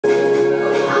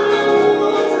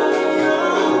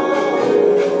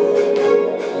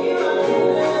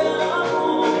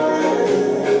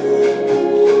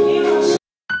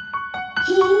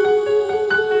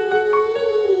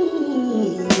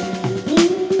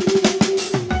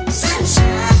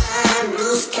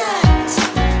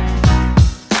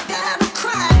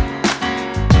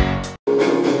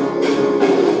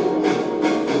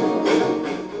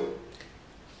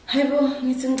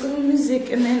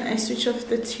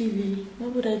the TV. Why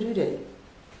would I do that?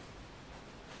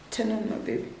 Turn on my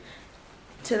baby.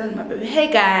 Turn on my baby.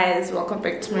 Hey guys, welcome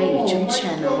back to my YouTube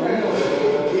channel.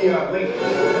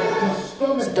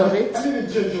 Stop it.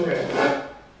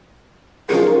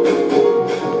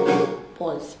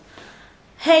 Pause.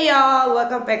 Hey y'all,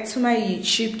 welcome back to my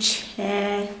YouTube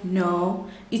channel.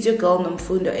 It's your girl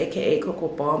Nomfundo, aka Coco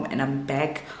Bomb, and I'm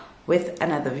back with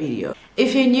another video.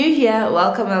 If you're new here,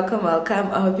 welcome. I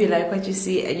hope you like what you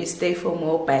see and you stay for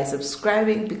more by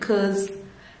subscribing, because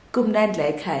kumnand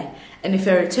like hi. And if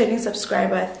you're a returning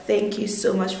subscriber, thank you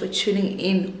so much for tuning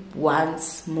in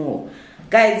once more.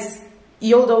 Guys,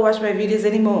 you don't watch my videos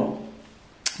anymore.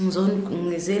 I'm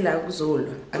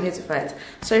here to fight.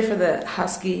 Sorry for the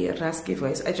raspy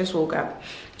voice. I just woke up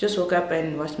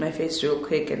and washed my face real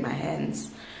quick and my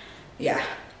hands. Yeah,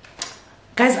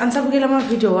 guys, on top of my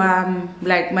video,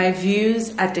 like, my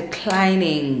views are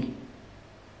declining.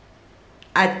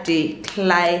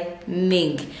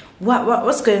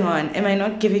 What's going on? Am I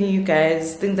not giving you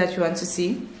guys things that you want to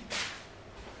see?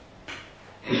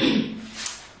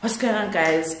 What's going on,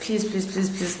 guys?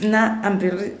 Please. Nah, I'm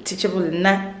very teachable.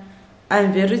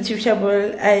 I'm very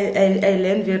teachable. I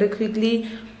learn very quickly.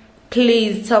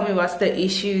 Please tell me what's the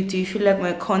issue. Do you feel like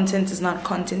my content is not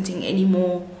contenting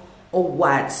anymore, or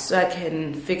what? So I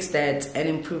can fix that and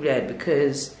improve that,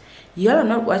 because y'all are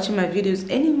not watching my videos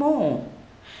anymore.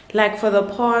 Like for the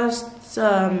past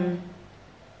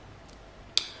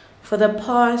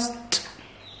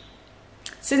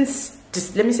since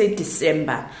let me say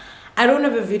December, I don't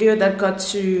have a video that got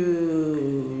to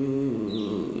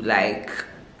like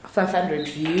 500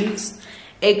 views,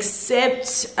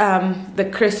 except the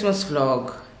Christmas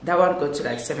vlog. That one got to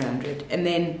like 700, and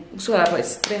then so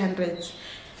it's 300,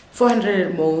 400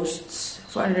 at most,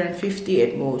 450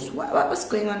 at most. What's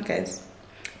going on, guys?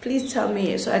 Please tell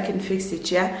me so I can fix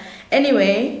it. Yeah,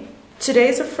 anyway,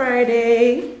 today's a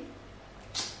Friday,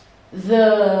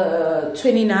 the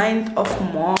 29th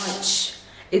of March.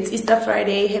 It's Easter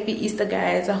Friday. Happy Easter,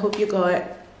 guys. I hope you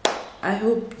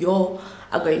all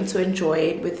are going to enjoy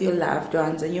it with your loved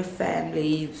ones and your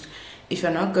families. If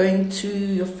you're not going to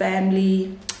your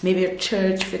family, maybe a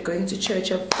church. If you're going to church,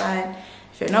 you're fine.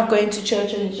 If you're not going to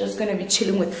church and you're just going to be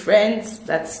chilling with friends,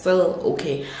 that's still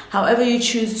okay. However you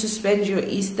choose to spend your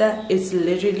Easter, it's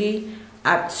literally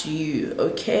up to you,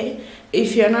 okay?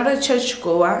 If you're not a church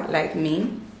goer like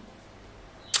me,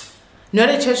 not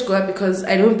a church goer because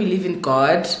I don't believe in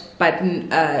God, but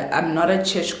I'm not a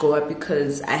church goer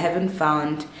because I haven't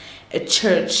found a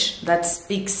church that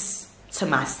speaks to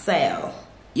my soul,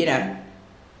 you know,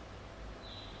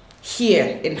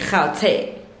 here in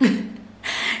Gauteng.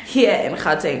 Here in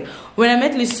Gauteng. When I'm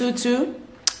at Lesotho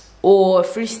or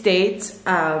Free State,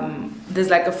 there's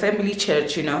like a family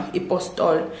church, you know,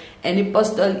 Ipostol, and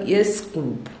Ipostol is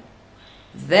Scoop.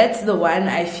 That's the one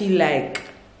I feel like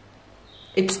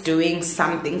it's doing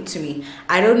something to me.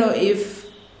 I don't know if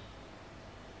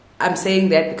I'm saying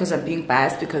that because I'm being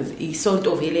biased, because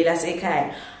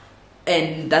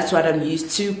and that's what I'm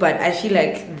used to, but I feel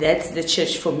like that's the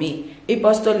church for me.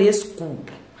 Ipostol is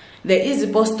Scoop. There is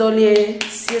Ipostol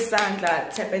Sandla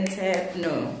tap and tap.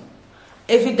 No,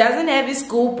 if it doesn't have a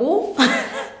scoop,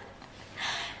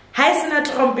 hi sina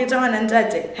trompeta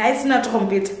manantate, hi sina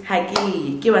trompeta,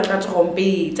 haki ke batla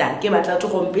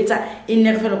trompeta in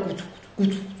never good,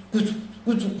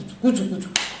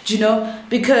 you know,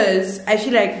 because I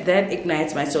feel like that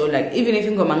ignites my soul. Like, even if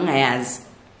you go mangayas,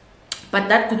 but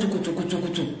that kutu,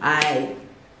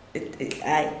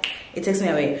 it takes me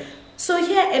away. So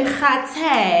here in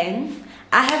Gauteng,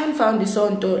 I haven't found the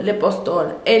sonto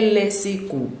lepostol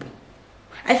elesikup.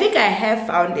 I think I have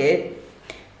found it,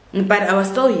 but I was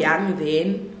still young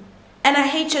then. And I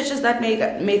hate churches that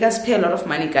make us pay a lot of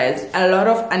money, guys. A lot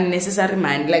of unnecessary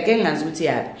money. Like, it's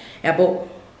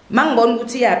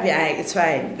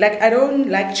fine. Like, I don't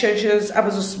like churches.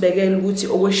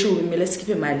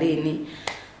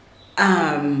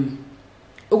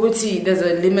 There's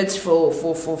a limit for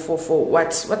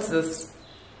what's this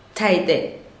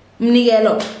tithe.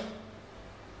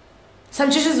 Some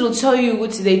churches will tell you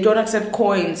they don't accept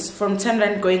coins from 10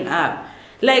 rand going up.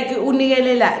 Like,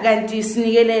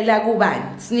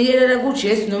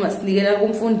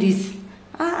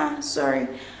 sorry.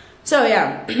 So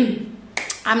yeah,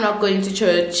 I'm not going to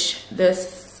church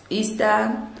this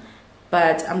Easter,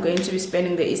 but I'm going to be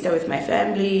spending the Easter with my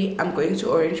family. I'm going to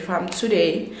Orange Farm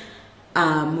today. We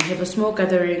have a small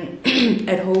gathering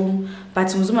at home,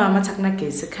 but mama takna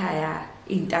kaya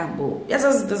in Tambo. Yes,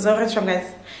 there's Orange Farm,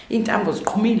 guys. In Tambo's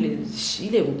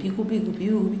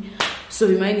so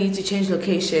we might need to change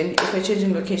location. If we're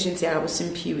changing location, say I was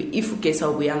in Peewee. If we get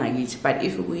our young, but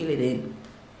if we will, then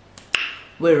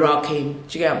we're rocking.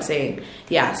 Do you get what I'm saying?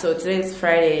 Yeah, so today's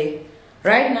Friday.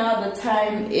 Right now the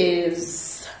time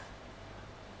is,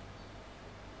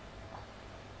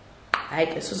 I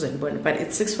guess it wasn't born, but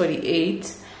it's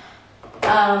 6:48.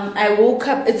 I woke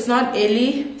up, it's not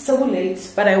early, so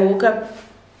late, but I woke up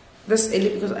this early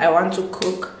because I want to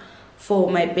cook for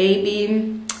my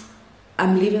baby.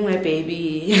 I'm leaving my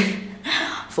baby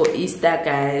for Easter,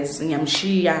 guys.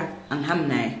 Nyamshiya and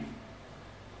Hamnai.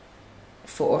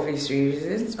 For obvious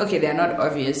reasons. Okay, they're not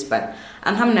obvious, but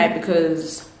I'm Hamnai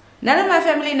because none of my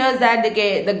family knows that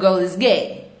the girl is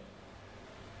gay.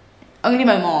 Only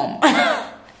my mom.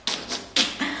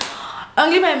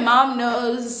 Only my mom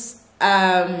knows.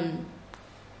 My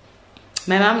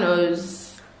mom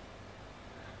knows.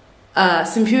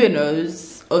 Simpiwe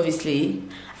knows, obviously.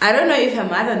 I don't know if her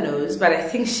mother knows, but I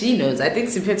think she knows. I think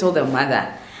Simpiwe told her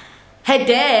mother. Her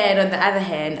dad, on the other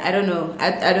hand, I don't know.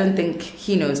 I don't think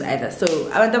he knows either.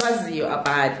 So I want to ask you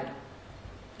about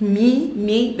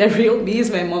me, the real me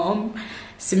is my mom,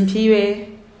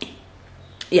 Simpiwe.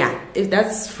 Yeah, if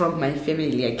that's from my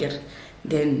family, I get,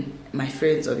 then my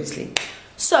friends, obviously.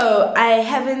 So I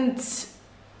haven't,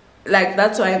 like,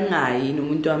 that's why I'm not,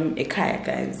 ekaya,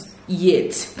 guys,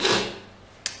 yet.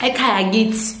 Ekaya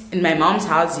get in my mom's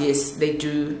house, yes, they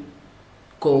do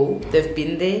go. They've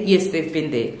been there, yes, they've been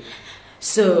there.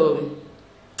 So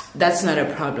that's not a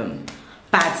problem.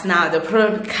 But now the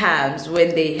problem comes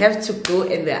when they have to go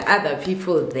and there are other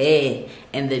people there,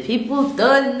 and the people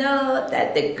don't know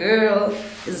that the girl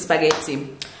is spaghetti.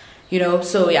 You know,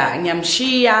 so yeah,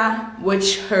 nyamshiya,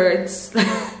 which hurts.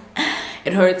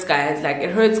 It hurts, guys. Like,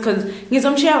 it hurts because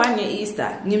ngizomshiya one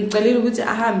Easter. Ngimcelile ukuthi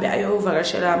ahambe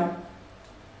ayovakashela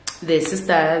their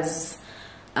sisters,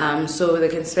 so they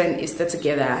can spend Easter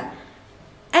together.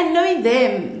 And knowing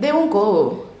them, they won't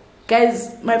go.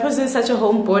 Guys, my person is such a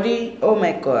homebody. Oh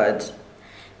my god,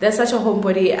 they're such a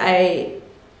homebody.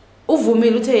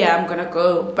 I'm gonna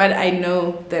go, but I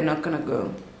know they're not gonna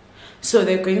go. So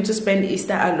they're going to spend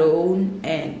Easter alone,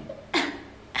 and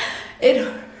it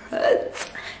hurts.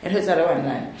 It hurts out of one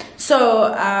line.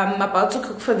 So I'm about to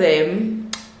cook for them.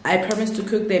 I promised to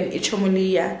cook them a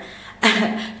chumoliya.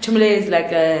 Chumoliya is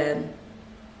like a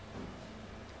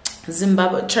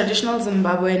traditional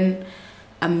Zimbabwean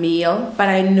meal, but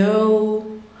I know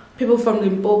people from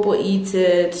Limpopo eat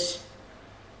it.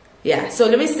 Yeah, so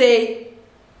let me say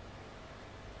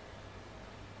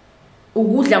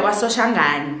ukudla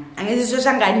kwasoshangani. Angithi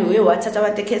soshangani uye wathatha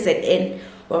abantu KZN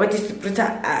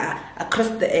wabadistributor across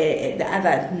the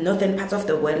other northern parts of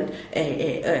the world,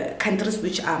 countries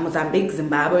which are Mozambique,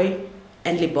 Zimbabwe,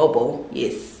 and Limpopo.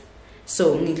 Yes.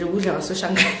 So ngidla ukudla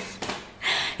kwasoshangani.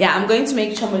 Yeah, I'm going to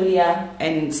make chumoliya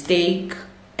and steak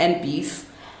and beef,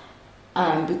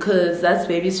 because that's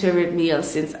baby's favorite meal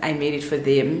since I made it for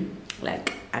them.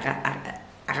 Like, I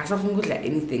can't good like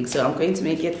anything, so I'm going to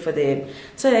make it for them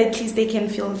so that at least they can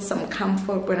feel some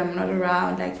comfort when I'm not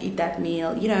around, like eat that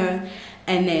meal, you know.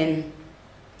 And then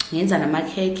yeah,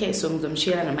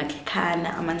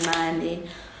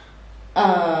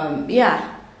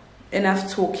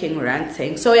 enough talking,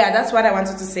 ranting. So yeah, that's what I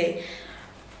wanted to say.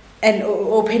 And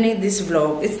opening this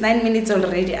vlog, it's 9 minutes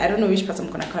already. I don't know which part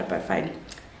I'm gonna cut, but fine.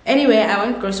 Anyway, I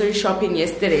went grocery shopping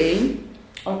yesterday.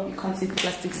 Oh, you can't see the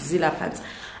plastic zilla pants.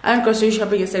 I went grocery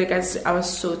shopping yesterday, guys. I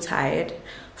was so tired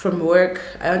from work.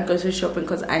 I went grocery shopping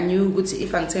because I knew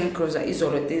if I'm taking grocery, it's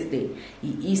already Thursday,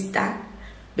 Easter,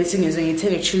 basically it's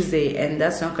a Tuesday, and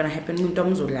that's not gonna happen.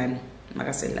 So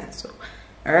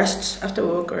I rushed after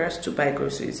work. I rushed to buy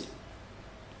groceries.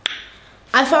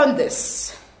 I found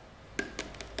this.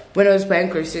 When I was buying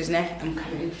groceries, I'm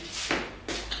coming.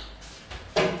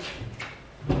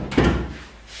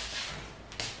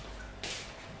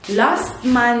 Last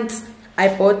month, I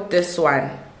bought this one.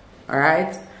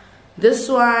 Alright? This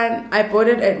one, I bought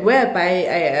it at where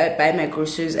I buy my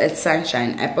groceries at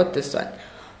Sunshine. I bought this one.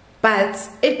 But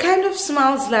it kind of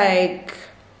smells like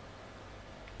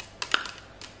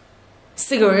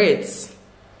cigarettes.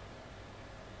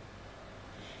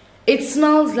 It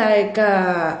smells like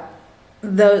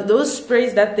those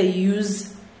sprays that they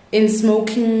use in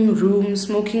smoking rooms,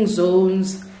 smoking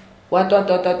zones.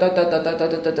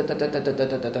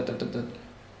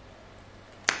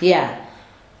 Yeah,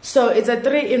 so it's a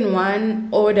 3-in-1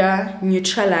 odor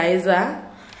neutralizer,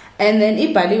 and then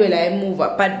ibhaliwe la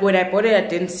emuva, but when I bought it I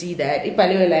didn't see that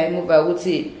ibhaliwe la emuva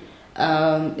ukuthi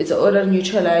it's an odor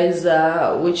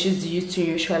neutralizer which is used to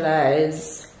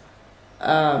neutralize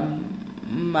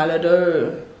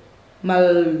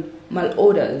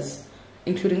malodors,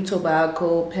 including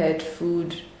tobacco, pet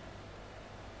food,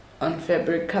 on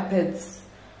fabric, carpets,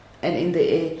 and in the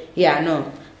air. Yeah,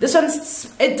 no, this one,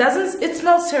 it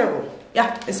smells terrible.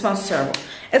 Yeah, it smells terrible.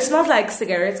 It smells like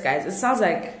cigarettes, guys. It sounds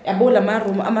like a bowl of my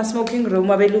room. I'm a smoking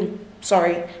room.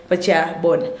 Sorry, but yeah,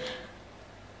 bon.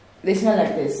 They smell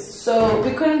like this. So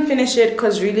we couldn't finish it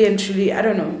because really and truly, I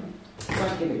don't know. It's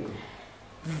not giving.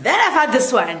 Then I've had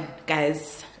this one,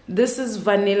 guys. This is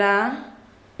vanilla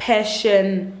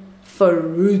passion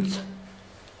fruit.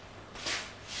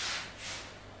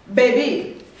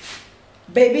 Baby,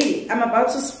 I'm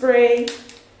about to spray.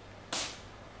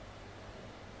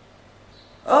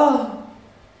 Oh,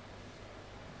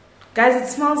 guys, it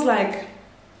smells like,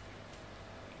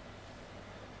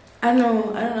 I don't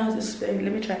know how to explain.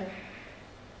 Let me try.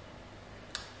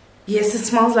 Yes, it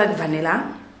smells like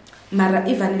vanilla. Mara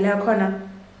vanilla corner.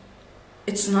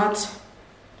 It's not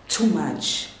too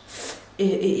much.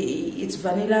 It's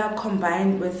vanilla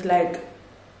combined with like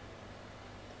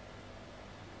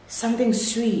something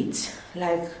sweet,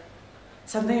 like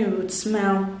something you would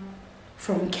smell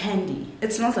from candy.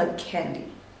 It smells like candy.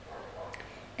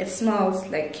 It smells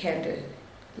like candy,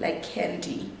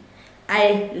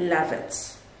 I love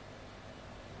it.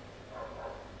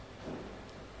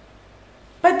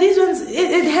 But these ones,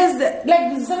 it has the,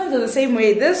 like, some of them are the same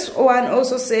way. This one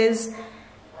also says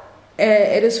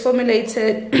it is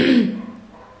formulated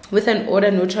with an odor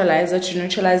neutralizer to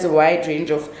neutralize a wide range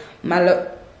of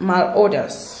malodor,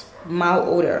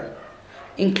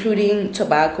 including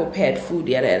tobacco, pet food,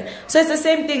 yada. So it's the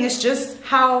same thing. It's just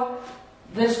how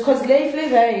this, because they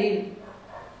flavor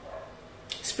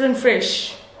spring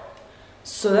fresh.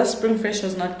 So that spring fresh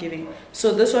was not giving.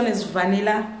 So this one is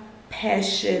vanilla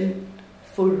passion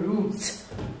fruit.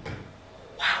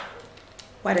 Wow,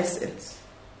 what is it?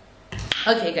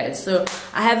 Okay, guys, so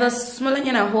I have a small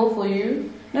haul for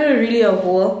you. Not really a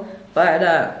haul, but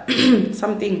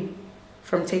something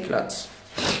from Takelot.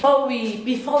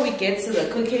 Before we get to the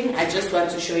cooking, I just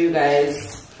want to show you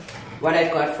guys what I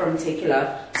got from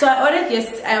Takelot. So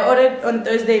I ordered on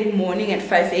Thursday morning at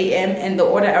 5 a.m. and the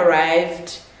order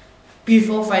arrived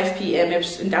before 5 p.m. in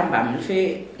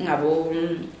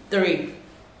 3.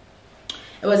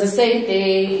 It was the same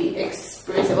day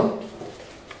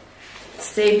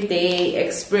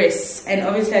express, and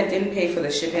obviously I didn't pay for the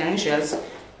shipping.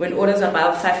 When orders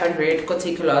above 500, go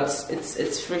Takelot,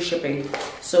 it's free shipping.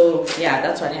 So yeah,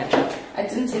 that's what happened. I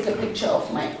didn't take a picture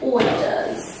of my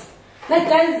orders. Like,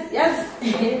 guys, yes,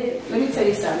 let me tell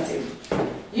you something.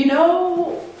 You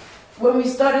know, when we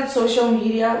started social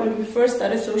media, when we first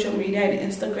started social media and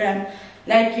Instagram,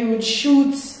 like, you would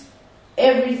shoot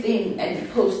everything and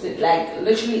post it. Like,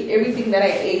 literally everything that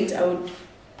I ate, I would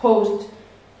post.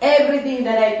 Everything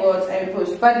that I bought, I would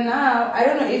post. But now, I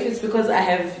don't know if it's because I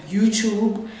have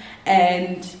YouTube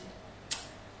and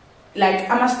like,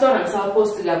 I'm a student, so I'll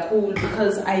post it like cool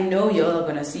because I know y'all are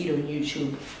gonna see it on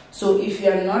YouTube. So if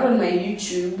you're not on my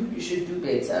YouTube, you should do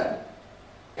better.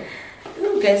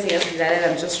 You guys, yes,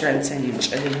 I'm just ranting.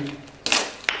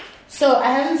 So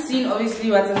I haven't seen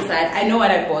obviously what's inside. I know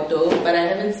what I bought though, but I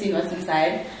haven't seen what's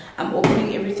inside. I'm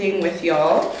opening everything with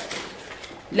y'all.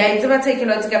 Like, if I take a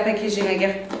lot of packaging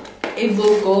again, it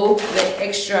will go the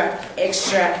extra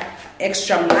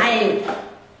mile.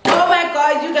 Oh my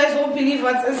god, you guys won't believe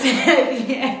what's inside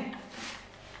here.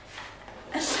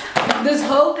 This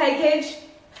whole package,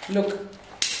 look.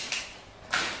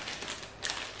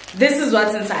 This is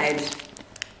what's inside.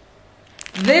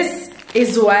 This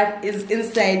is what is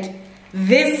inside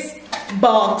this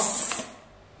box.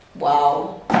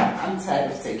 Wow, I'm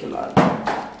tired of taking a lot.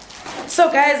 So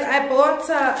guys, I bought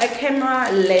a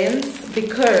camera lens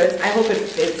because I hope it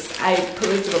fits. I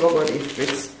pray to God it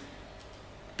fits.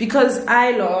 Because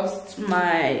I lost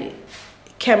my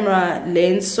camera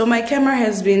lens. So my camera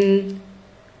has been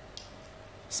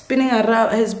spinning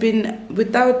around, has been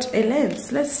without a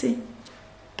lens. Let's see.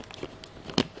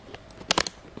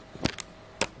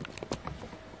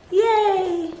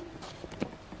 Yay!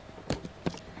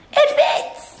 It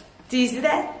fits! Do you see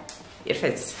that? It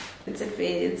fits. It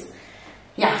fits.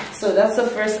 Yeah, so that's the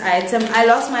first item. I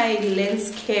lost my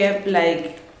lens cap,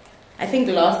 like, I think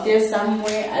last year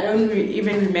somewhere. I don't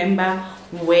even remember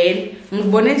when.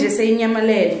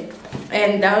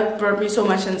 And that brought me so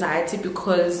much anxiety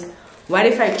because what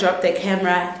if I drop the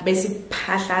camera, basically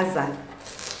pashaza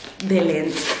the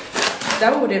lens?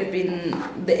 That would have been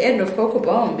the end of Coco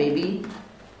Bomb, baby.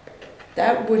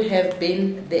 That would have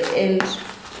been the end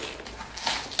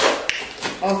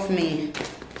of me.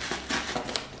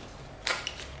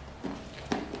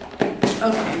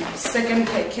 Okay, second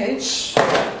package.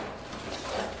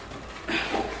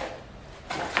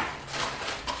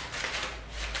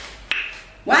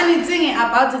 One thing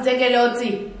about the takelot.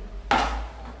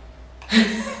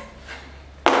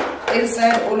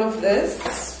 Inside all of this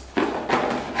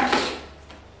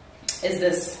is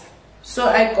this. So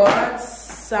I got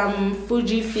some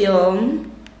Fuji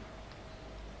film.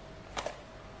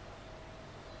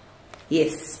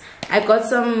 Yes, I got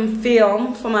some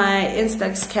film for my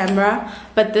Instax camera,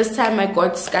 but this time I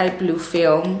got sky blue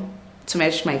film to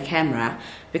match my camera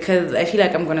because I feel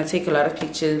like I'm gonna take a lot of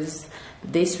pictures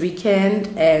this weekend,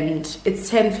 and it's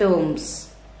 10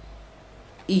 films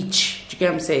each. Do you get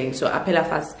what I'm saying? So apela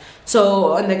fast.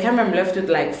 So on the camera I'm left with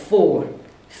like 4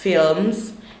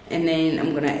 films, and then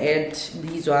I'm gonna add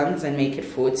these ones and make it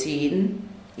 14.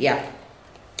 Yeah,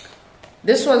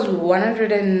 this was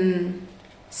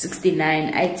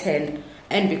 169 I-10,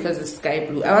 and because it's sky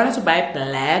blue I wanted to buy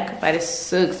black, but it's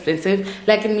so expensive.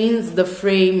 Like, it means the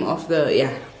frame of the,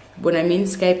 yeah, when I mean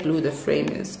sky blue, the frame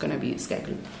is gonna be sky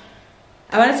blue.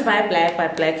 I wanted to buy black,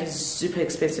 but black is super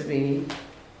expensive, baby.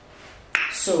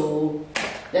 So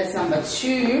that's number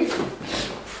 2.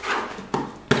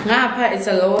 Ngapha it's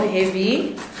a little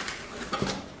heavy,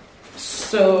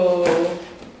 so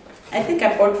I think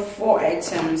I bought 4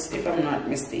 items if I'm not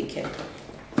mistaken.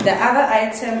 The other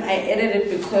item I added it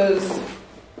because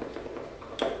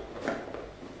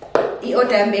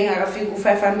i-order yami bengakafiki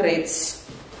ku-500,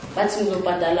 but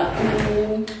ngizobhadala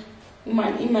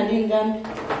imali ngani,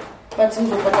 but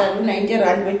ngizobhadala u-90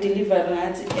 rand we-delivery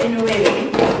ngathi.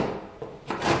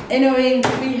 Anyway,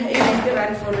 90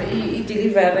 rand for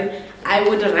delivery. I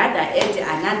would rather add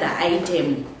another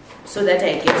item so that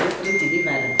I get a free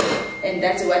delivery, and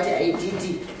that's what I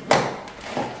did.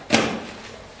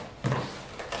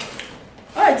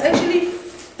 Oh, it's actually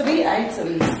 3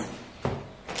 items.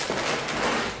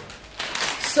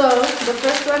 So the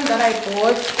first one that I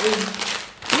bought is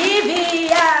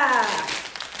Nivea.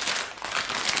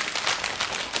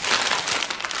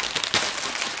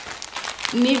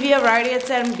 Nivea Radiant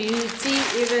and Beauty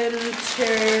Even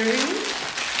Turn.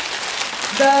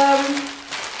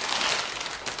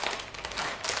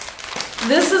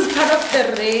 This is part of the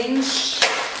range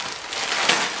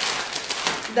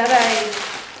that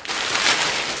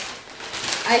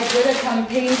I did a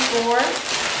campaign for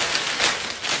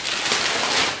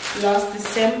last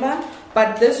December,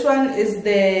 but this one is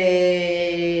the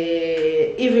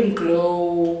Even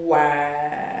Glow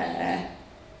one.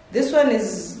 This one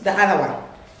is the other one.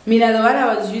 Mina, the one I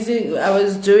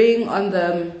was doing on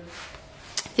the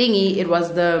thingy, it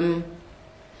was on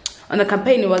the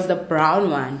campaign, it was the brown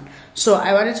one. So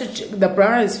I wanted to, the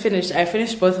brown one is finished. I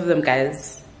finished both of them,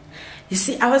 guys. You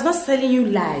see, I was not telling you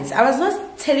lies. I was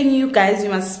not telling you guys you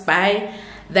must buy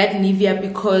that Nivea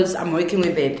because I'm working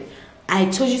with it. I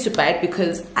told you to buy it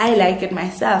because I like it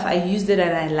myself. I used it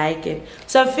and I like it.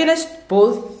 So I finished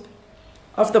both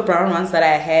of the brown ones that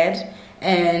I had.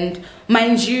 And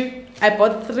mind you, I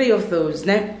bought 3 of those.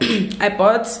 Now, I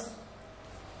bought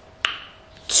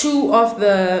 2 of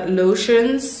the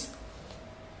lotions.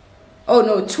 Oh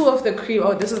no, 2 of the cream.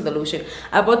 Oh, this is the lotion.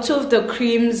 I bought 2 of the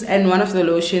creams and 1 of the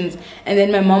lotions. And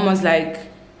then my mom was like,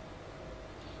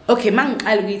 okay,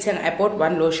 I bought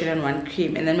 1 lotion and 1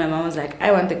 cream. And then my mom was like,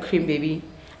 I want the cream, baby.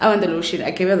 I want the lotion.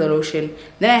 I gave her the lotion.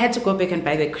 Then I had to go back and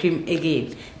buy the cream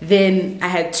again. Then I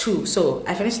had 2, so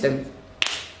I finished them.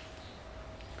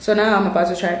 So now I'm about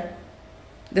to try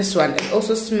this one. It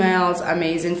also smells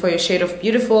amazing for your shade of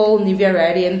beautiful, Nivea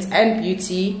Radiant and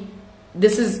Beauty.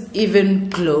 This is Even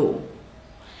Glow.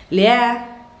 Lea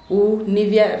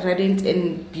Nivea Radiant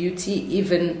and Beauty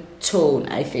Even Tone,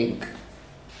 I think.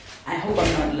 I hope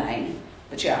I'm not lying,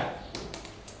 but yeah,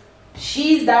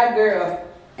 she's that girl.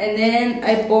 And then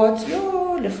I bought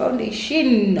the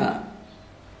foundation.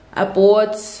 I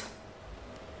bought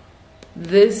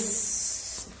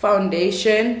this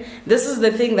foundation. This is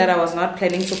the thing that I was not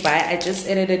planning to buy. I just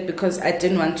added it because I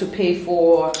didn't want to pay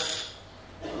for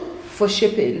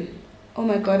shipping. Oh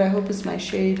my god, I hope it's my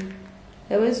shade.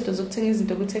 Otherwise,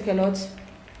 it will take a lot.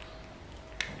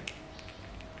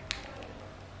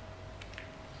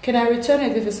 Can I return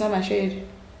it if it's not my shade?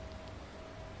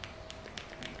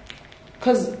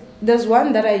 Because there's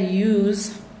one that I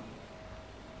use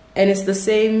and it's the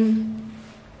same,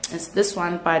 it's this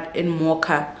one but in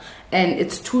mocha, and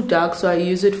it's too dark, so I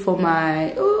use it for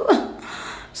my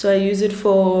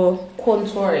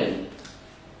contouring.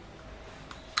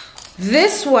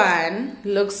 This one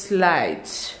looks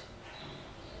light.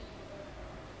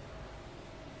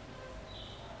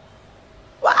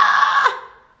 Wow!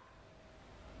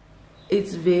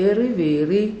 It's very,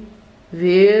 very,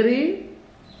 very,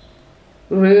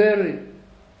 very.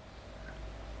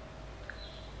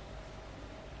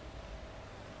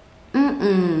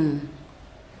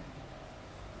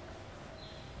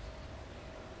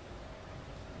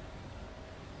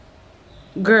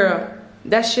 Girl,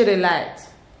 that shit is light.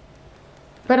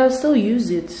 But I'll still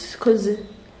use it because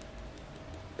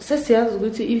sesiyazi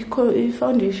ukuthi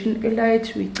i-foundation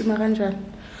light uyicima kanjani,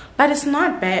 but it's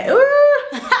not bad. Ooh,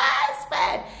 it's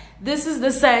bad. This is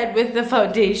the side with the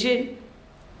foundation.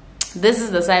 This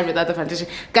is the side without the foundation.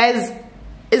 Guys,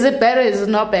 is it better? Is it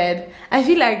not bad? I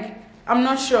feel like I'm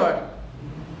not sure.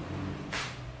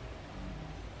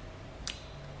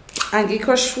 I'm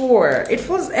sure. It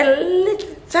was a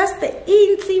little, just the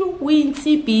incy,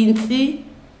 wincy, beansy.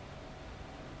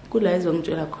 Good lies on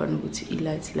Jella Corn with the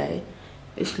lights lie.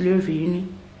 It's Lurvini,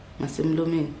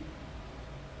 Massimlomin.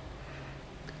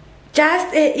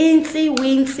 Just a incy,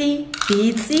 wincy,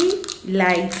 beatsy,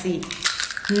 lighty.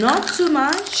 Not too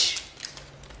much,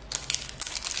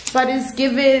 but it's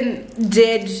given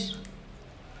dead,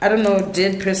 I don't know,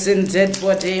 dead person, dead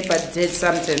body, but dead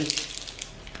something.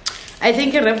 I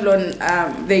think in Revlon,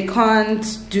 they can't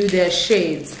do their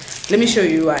shades. Let me show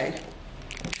you why.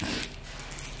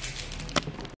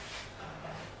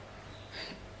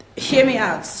 Hear me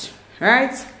out,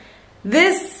 right?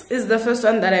 This is the first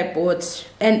one that I bought,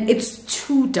 and it's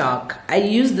too dark. I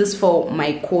use this for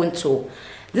my contour.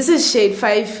 This is shade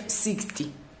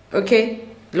 560, okay?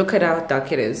 Look at how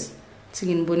dark it is.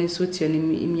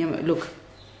 Look.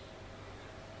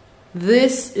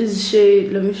 This is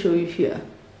shade, let me show you here.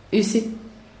 You see?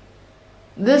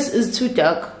 This is too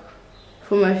dark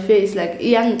for my face, like,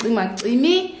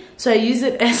 so I use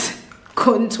it as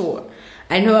contour.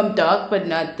 I know I'm dark, but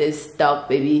not this dark,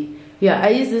 baby. Yeah, I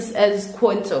use this as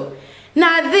contour.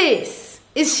 Now this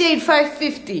is shade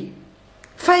 550.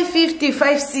 550,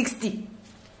 560.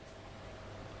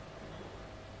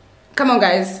 Come on,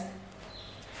 guys.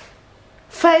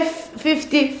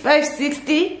 550,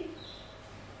 560.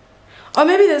 Or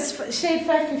maybe there's shade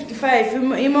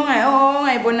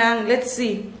 555. Let's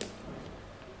see.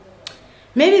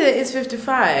 Maybe there is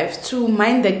 55 to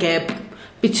mind the gap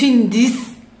between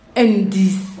this and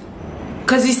this.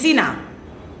 Because you see now.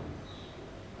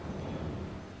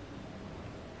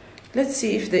 Let's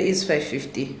see if there is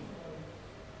 550.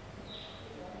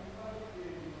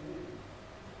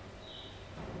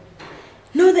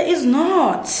 No, there is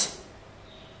not.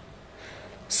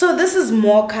 So this is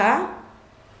mocha.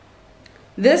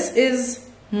 This is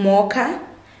mocha.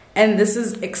 And this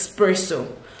is espresso.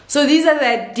 So these are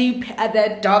the deep,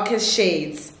 the darkest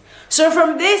shades. So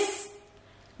from this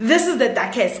is the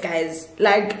darkest, guys.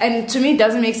 Like, and to me it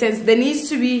doesn't make sense. There needs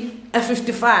to be a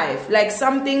 55. Like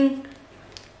something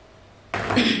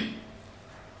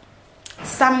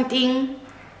something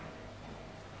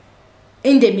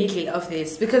in the middle of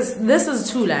this, because this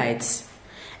is too light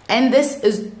and this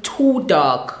is too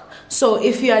dark. So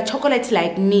if you are chocolate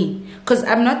like me, because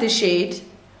I'm not the shade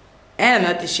and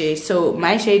I'm not the shade, so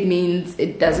my shade means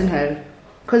it doesn't help,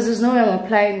 because there's no way I'm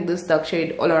applying this dark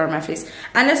shade all over my face,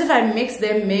 unless if I mix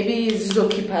them, maybe this will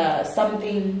keep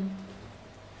something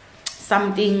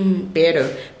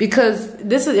better. Because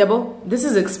this is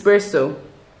espresso.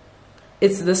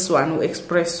 It's this one,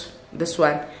 espresso, this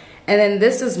one. And then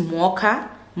this is mocha.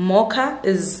 Mocha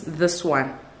is this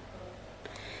one.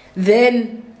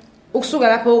 Then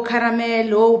uksugalapo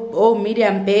caramel or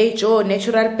medium beige or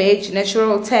natural beige,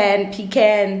 natural tan,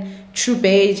 pecan, true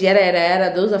beige, yada yada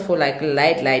yada. Those are for like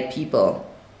light people.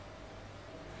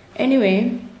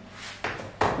 Anyway,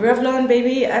 Revlon,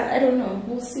 baby, I don't know.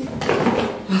 We'll see.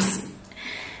 We'll see.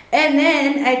 And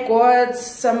then I got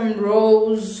some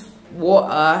rose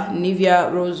water, Nivea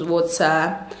rose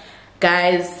water.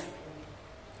 Guys,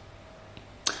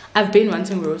 I've been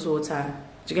wanting rose water.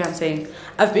 Do you get what I'm saying?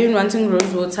 I've been wanting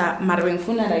rose water.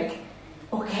 Marwengfuna like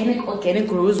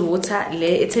organic rose water.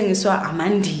 It's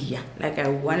Amandia. Like I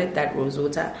wanted that rose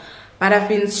water, but I've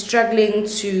been struggling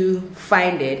to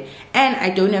find it, and I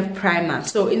don't have primer.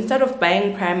 So instead of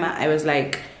buying primer, I was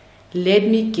like, let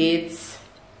me get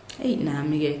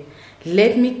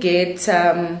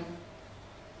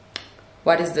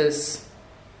what is this?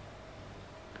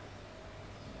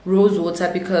 Rose water,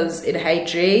 because it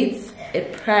hydrates,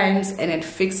 it primes, and it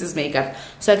fixes makeup.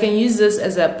 So I can use this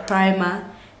as a primer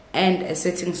and a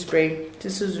setting spray.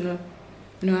 This is no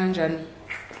Anjan.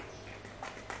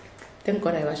 Thank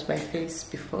God I washed my face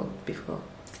before.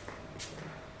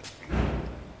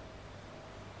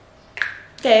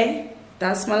 Okay,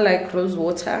 that smells like rose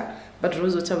water, but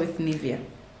rose water with Nivea.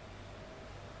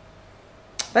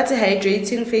 That's a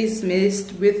hydrating face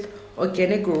mist with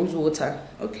organic rose water.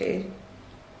 Okay.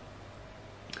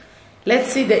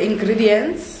 Let's see the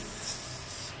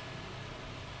ingredients.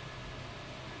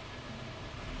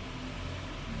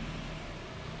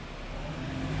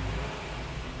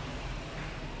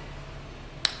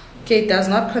 Okay, it does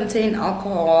not contain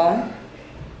alcohol.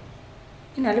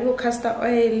 In a little castor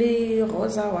oil,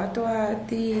 rosa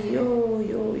watwati,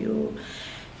 yo.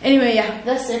 Anyway, yeah,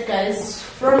 that's it, guys,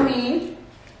 from me.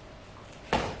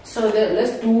 So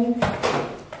let's do that.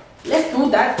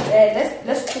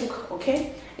 Let's cook,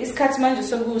 okay? It's Katmandu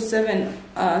so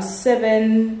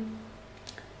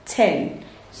 7:10.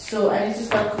 So I need to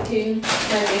start cooking.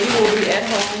 My baby will be at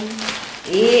home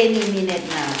any minute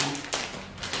now,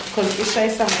 because Isha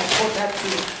is somewhere 4:30 to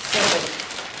 7.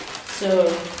 So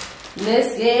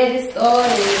let's get it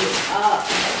started.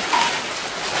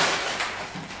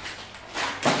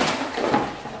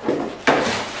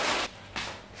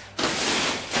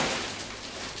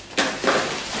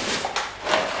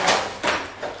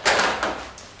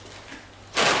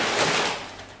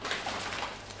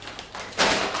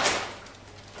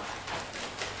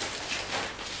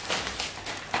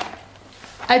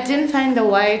 I didn't find the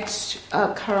white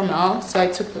caramel, so I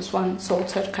took this one,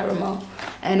 salted caramel,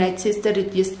 and I tasted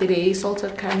it yesterday.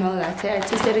 Salted caramel latte. I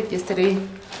tasted it yesterday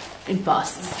in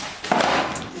Boston.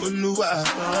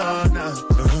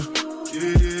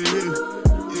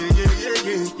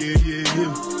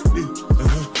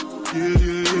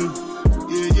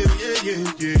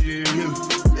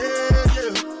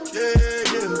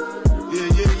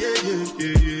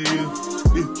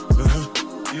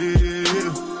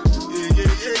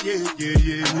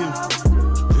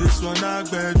 This one I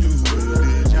bet you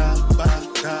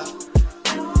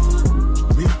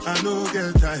me, I know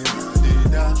get time.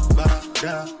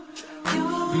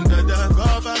 Dada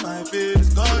cover my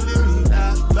face, calling me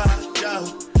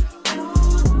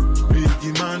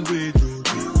big man we do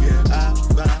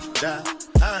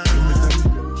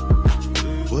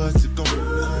what's it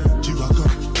going? Chihuahua,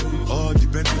 all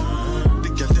depends. The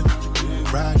captain,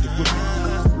 ride the whip.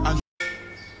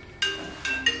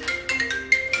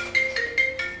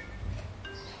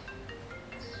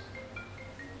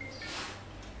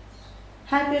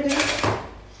 Hi, baby.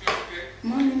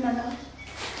 Morning, mother.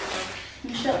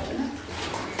 You shop, you know?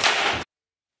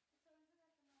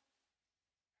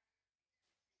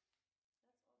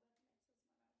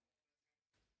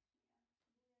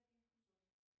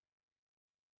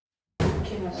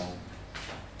 Okay, mother.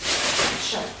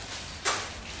 Shop.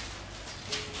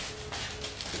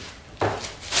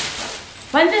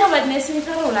 One thing about nursing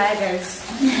Carolina, guys.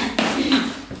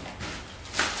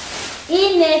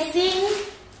 In nursing,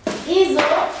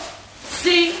 izo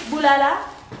si bulala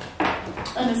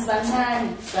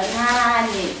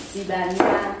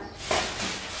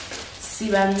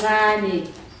sibancane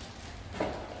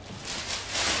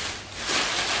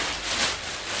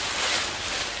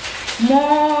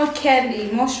more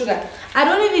candy, more sugar. I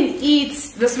don't even eat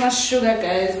this much sugar,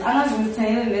 guys. I'm not even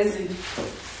telling you.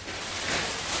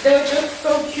 They were just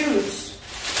so cute.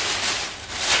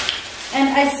 And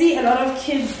I see a lot of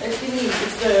kids actually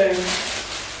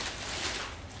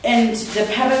and the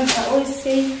parents are always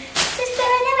saying, sister, I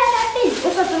never got this.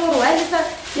 What's up, why is that?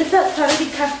 Yes, that's already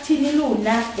captain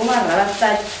Luna. Woman, I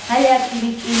have to be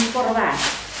in for that.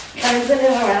 Parents are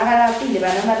never happy, but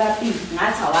I'm not happy.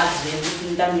 That's how I was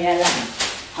in the Milan.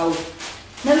 How?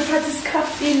 Never practice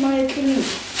captain, my king.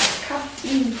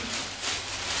 Captain.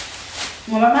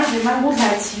 Mama, the man who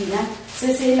had seen her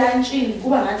says, lunching,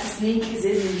 who are snake is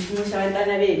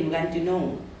in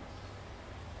know.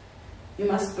 You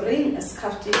must bring a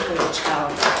scarf for your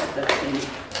child at the clinic.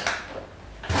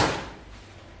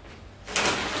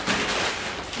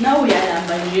 Now we are at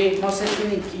Banje, Mosa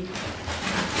Clinic.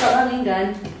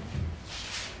 Tabalingan.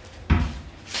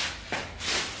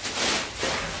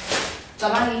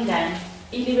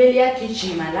 Ilibelia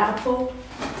Kijima Lapo.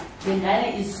 The guy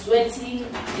is sweating,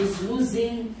 is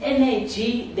losing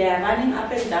energy. They are running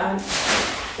up and down.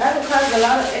 That requires a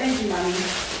lot of energy, mommy.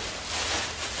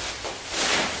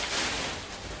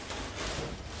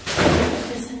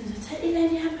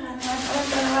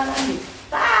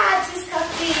 That is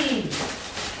caffeine.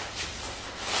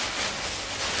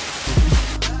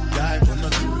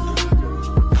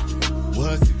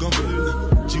 What's it gonna be?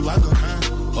 Chihuahua,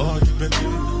 all you been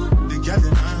the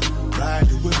gather, ride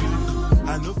it with me. I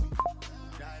know.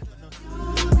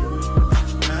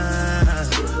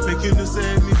 Make you the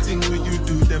same thing when you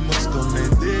do, they must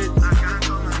commend it.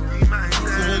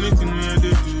 So anything you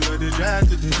do, they try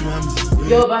to do.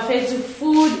 Yo, buffet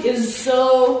food is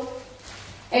so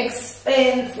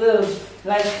expensive.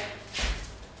 Like,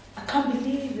 I can't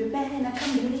believe it, man. I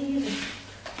can't believe it.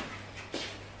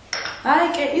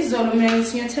 I get izolo, man.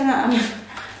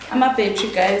 I'm a battery,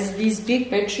 guys. These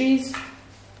big batteries.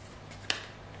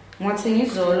 What's in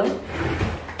izolo?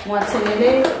 What's in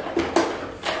it?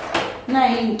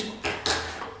 Nine.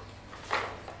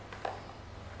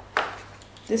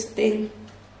 This thing.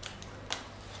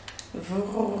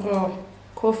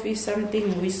 Coffee,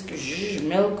 something, whisk,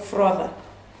 milk, frother.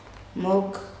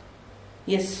 Milk,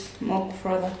 Yes, milk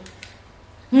further.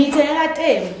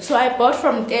 So I bought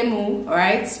from Temu,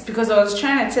 right? Because I was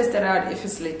trying to test it out if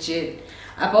it's legit.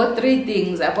 I bought 3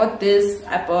 things. I bought this.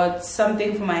 I bought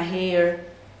something for my hair,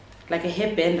 like a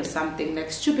headband or something,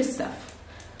 like stupid stuff.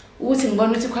 And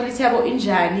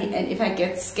if I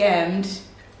get scammed,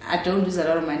 I don't lose a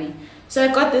lot of money. So I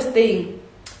got this thing.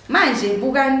 Manje,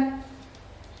 bugan.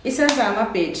 It says I'm a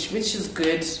bitch, which is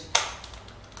good.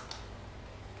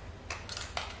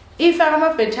 If I'm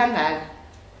a bitch, I'm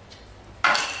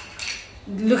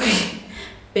look,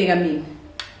 bigger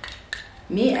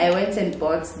me, I went and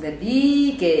bought the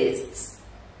biggest,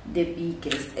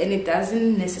 and it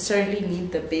doesn't necessarily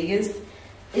need the biggest.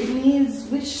 It needs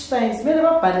which size? Size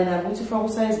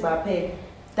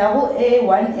double A,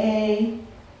 1A,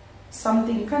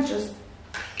 something. You can't just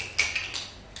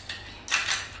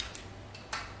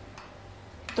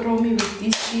throw me with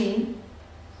this thing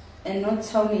and not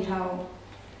tell me how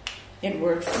it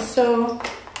works. So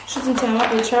shouldn't tell me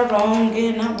which are wrong,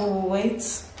 and I will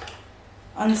wait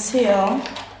until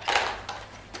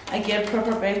I get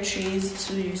proper batteries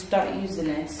to start using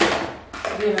it.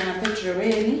 We're gonna put your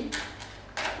ready.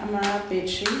 I'm gonna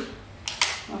battery.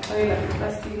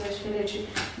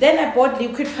 Then I bought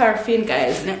liquid paraffin,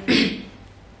 guys.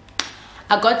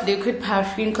 I got liquid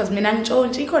paraffin because I'm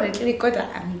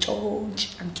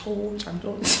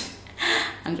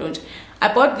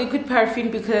I bought liquid paraffin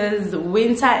because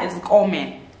winter is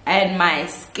coming and my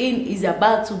skin is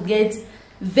about to get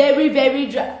very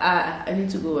dry. I need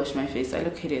to go wash my face. I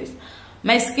look hideous.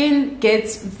 My skin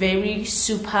gets very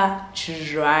super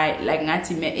dry, like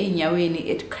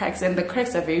it cracks, and the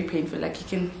cracks are very painful. Like I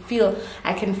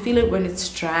can feel it when it's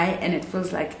dry and it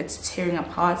feels like it's tearing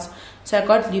apart. So I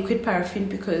got liquid paraffin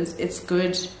because it's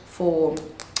good for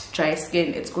dry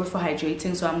skin, it's good for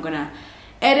hydrating. So I'm gonna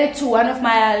add it to one of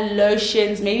my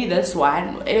lotions, maybe this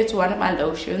one. Add it to one of my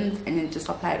lotions and then just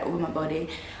apply it over my body.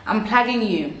 I'm plugging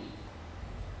you.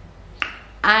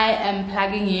 I am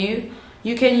plugging you.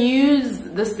 You can use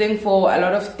this thing for a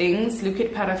lot of things.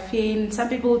 Liquid paraffin, some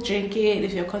people drink it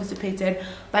if you're constipated,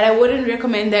 but I wouldn't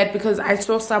recommend that because I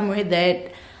saw somewhere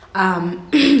that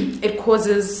it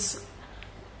causes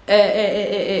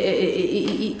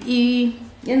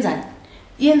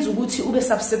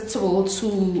susceptible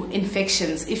to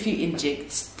infections if you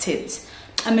inject it.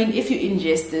 If you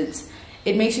ingest it,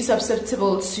 it makes you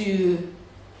susceptible to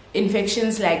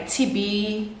infections like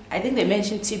TB. I think they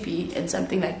mentioned TB and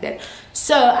something like that.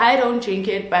 So I don't drink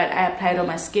it, but I apply it on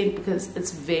my skin because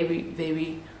it's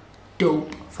very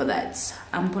dope for that.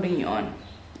 I'm putting you on.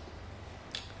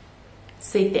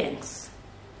 Say thanks.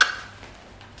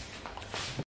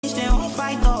 If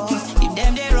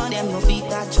them they run, them no fit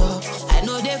that job. I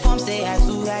know they form say I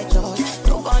too righteous.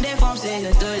 No con they form say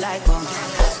you too like them.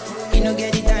 You know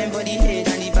get the time for the hate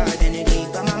and the bad energy.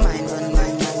 But my mind on my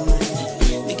mind.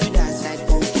 Make you dance like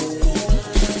broccoli.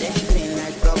 Steady clean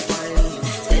like broccoli.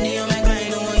 Steady on my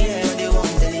grind, oh yeah. They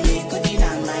want telling me could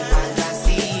deny my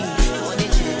fantasy. What they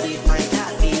check if my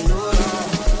tap be no wrong.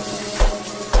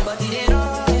 But it ain't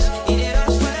rush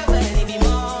forever, it be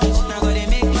much. Now go they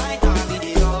make my tap be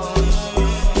the rush.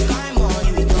 Kind more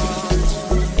you be touch.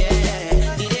 Yeah,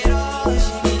 it ain't rush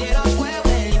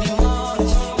forever, it be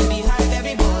much. We be hype,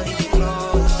 everybody be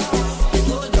close. It's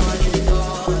no done, it be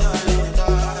done.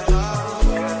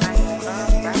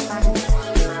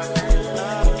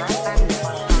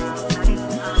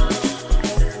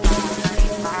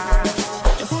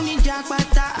 You fool me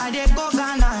jackpata, I dey go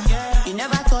Ghana. You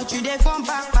never thought you dey from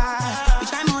Papa.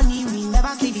 Which kind money we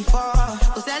never see before.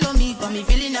 Cause hello me, got me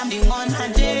feeling I'm the one. I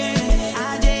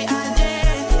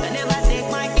never take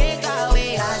my cake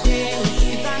away.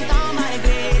 You can't count my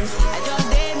grace. I just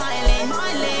day my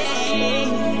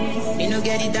lane. You know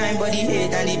get the time, but the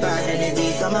hate and the bad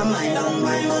energy. Got my mind on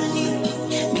my money.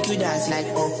 Make you dance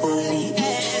like broccoli.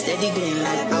 Steady green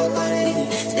like broccoli.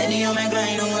 Steady on my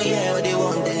grind, oh yeah. What they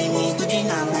want telling me to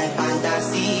deny my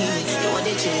fantasy. They want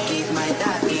to check if my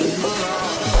tap is wrong.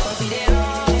 But it ain't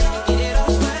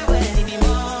rush forever, it be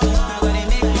much. Now go they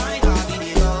make my tap be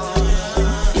the rush.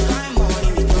 You kind more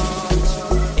you be touch.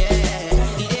 Yeah,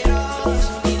 it ain't rush.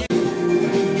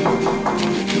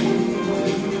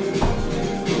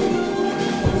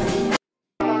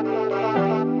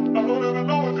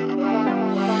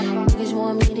 Niggas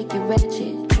want me to get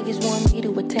ratchet. Niggas want me to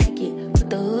attack it. Put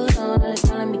the hood on, all the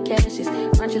time me cashes.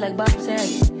 Punch you like Bob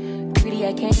Saget. Greedy,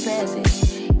 I can't pass it.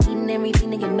 Eating everything,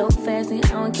 nigga, no fasting. I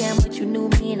don't care what you knew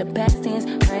me in the past tense.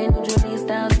 I ain't no Julian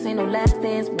Styles, this ain't no last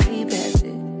dance. We pass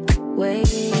it. Wait.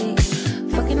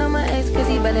 Fucking on my ex, cause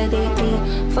he validate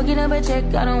me. Fucking up a check,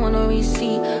 I don't want no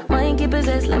receipt. Mind get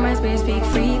possessed, let my space speak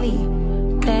freely.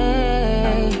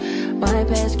 Hey. My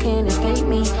past can't escape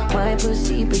me. My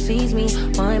pussy precedes me.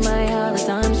 My how the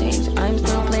times change. I'm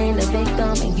still playing the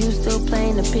victim and you still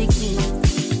playing the pick me.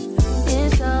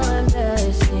 It's so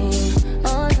embarrassing.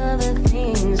 All of the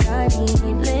things I need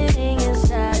living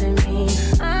inside of me.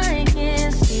 I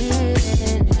can't see it.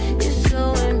 It's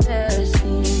so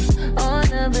embarrassing. All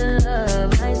of the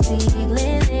love I see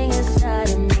living inside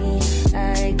of me.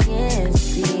 I can't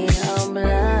see. I'm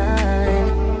blind.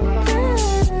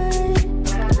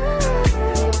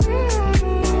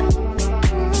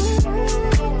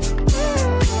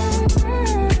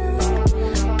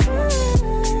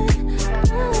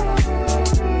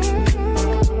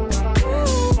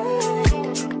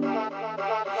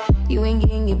 You ain't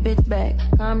getting your bitch back.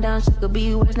 Calm down, she could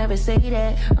be worse, never say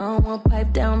that. I don't want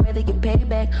pipe down, rather get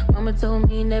payback. Mama told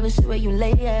me never see where you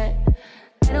lay at.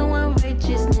 I don't want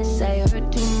righteousness, I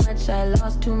hurt too much, I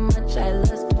lost too much, I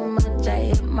lost too much. I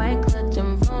hit my clutch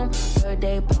and vroom, third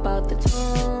day pop out the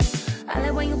tomb. I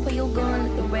like when you put your gun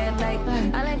at the red light.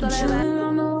 I like all that. Chillin'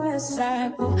 on the west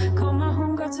side, boo. Call my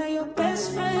homegirl, tell your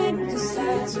best friend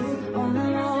decide to on the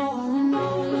road, no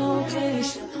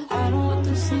location. I don't want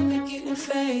them seeing me getting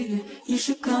faded. You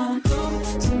should come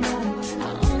through tonight. I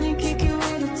only kick it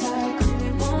with a tie, 'cause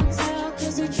they won't tell,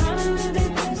 'cause they tryna live their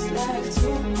best life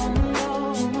too. On the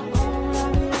road, on my own,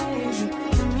 I'll be waiting.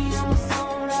 Hit me on the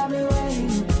phone, I'll be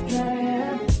waiting.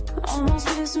 Yeah. Almost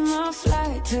missing my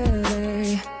flight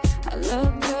today. I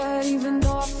look good even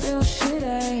though I feel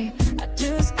shitty. I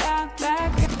just got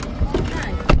back.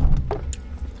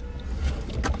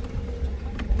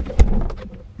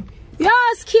 Yo,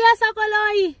 skia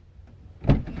sakoloi.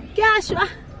 Kashwa.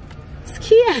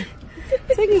 Skia.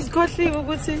 Sengizikhohliwe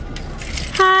ukuthi.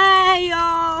 Hi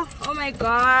yo. Oh my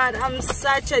god, I'm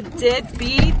such a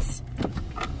deadbeat.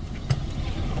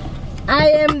 I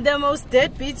am the most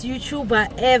deadbeat YouTuber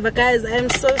ever, guys. I am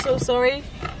so sorry.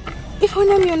 If I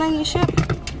am yonangisha.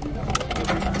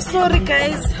 Sorry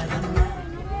guys.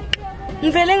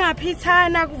 Ngivele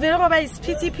ngaphithana kuvele kwaba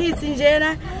isiphithiphithi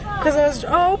njena because I was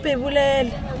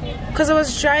because I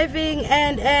was driving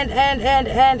and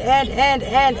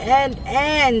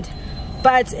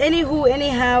but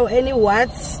anyhow any what.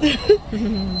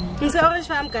 I'm so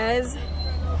fam guys.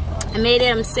 I made it,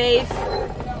 I'm safe.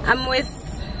 I'm with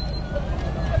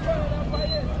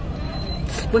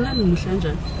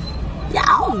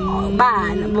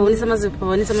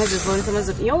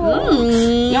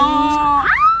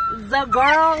the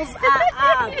girls are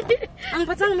up. I'm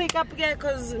putting makeup again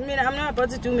because I'm not about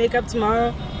to do makeup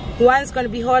tomorrow. One's gonna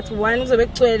be hot, one's gonna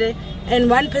be cold, and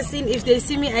one person, if they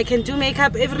see me I can do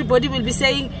makeup, everybody will be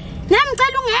saying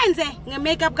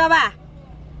makeup gaba.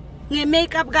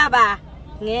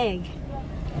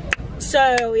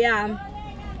 So yeah,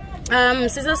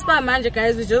 Sister Spa Manja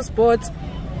guys, we just bought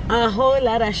a whole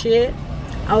lot of shit.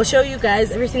 I'll show you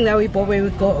guys everything that we bought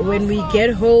when we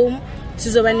get home.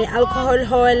 Sizobani alcohol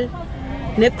haul,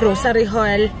 ne grocery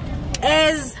haul,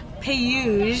 as per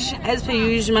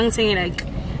usual, like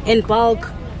in bulk.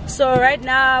 So right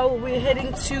now we're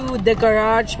heading to the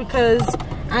garage because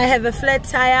I have a flat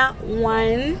tire.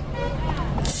 1,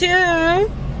 2.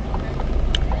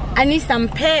 I need some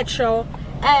petrol,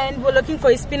 and we're looking for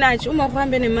a spinach.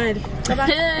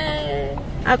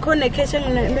 I couldn't catch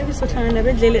maybe so time.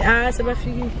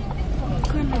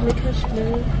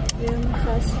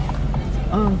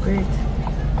 Oh great.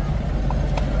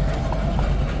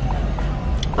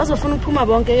 Also funa ukuphuma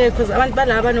bonke ke because abantu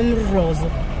balaba nomrozo.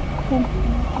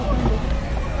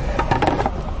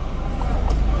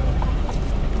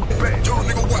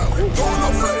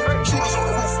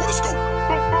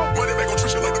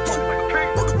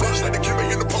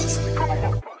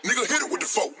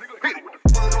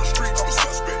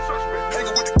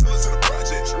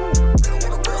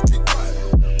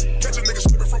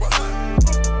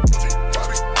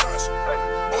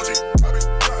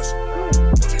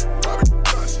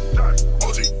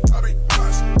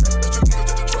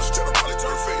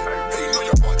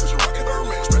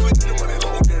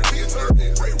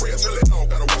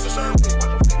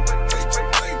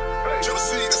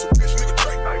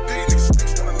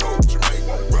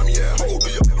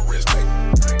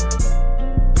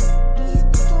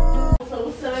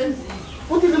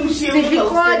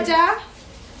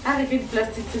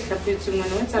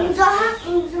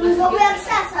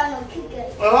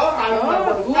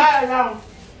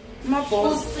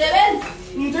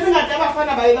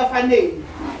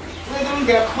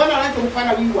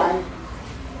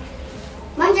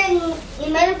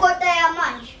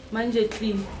 Manje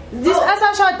clean. This as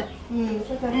a shot.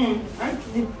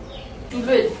 Too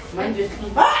good. Manje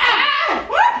clean.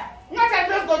 Not I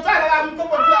just go try I'm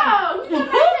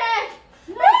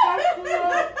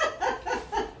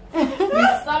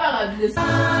Come with a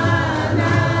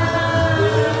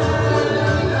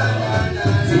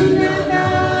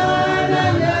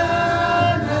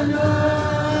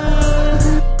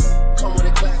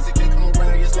classic, they come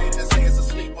around your slave and say it's a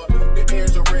sleeper. The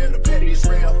ears are real, the petty is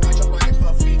real. I jump my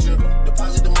extra feature.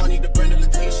 Deposit the money to Brenda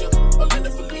Leticia, or Linda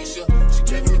Felicia. She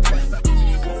gave me the class, I give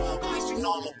me a for her place, you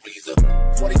know I'm a pleaser.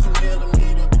 42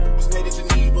 millimeter, was made in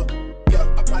Geneva.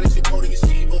 Yeah, I probably should go to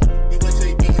Yeshiva. We went to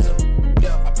Ibiza.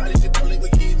 Yeah, I probably should pull it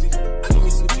with Yeezy. I need me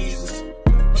some Jesus.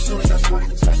 As soon as I swipe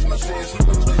and touch my fans, he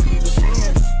wouldn't believe it.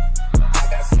 I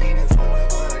got savings on my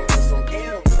mind and some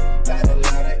M's. Got a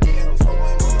lot of M's on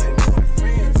my mind and my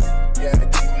friends. Yeah, I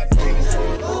keep my things.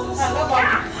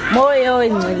 Moyo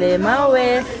ingcile mawe.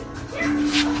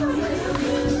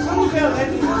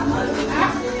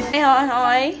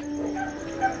 Hi.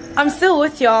 I'm still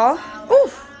with y'all.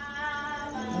 Oof.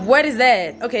 What is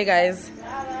that? Okay, guys.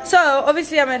 So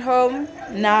obviously I'm at home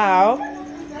now.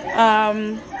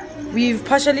 We've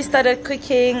partially started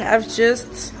cooking. I've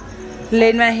just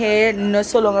laid my hair not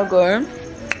so long ago.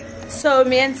 So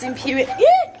me and Simpy.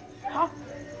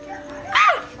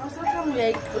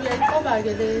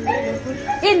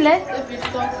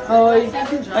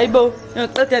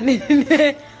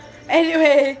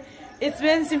 Anyway, it's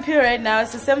been Simpy right now.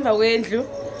 It's Zimbabwean,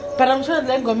 but I'm sure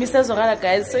that go Mr. Zogala,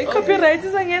 guys. So copyright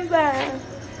is against that.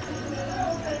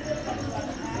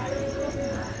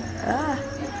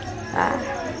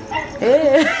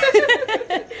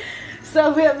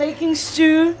 So we are making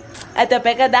stew at the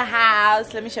back of the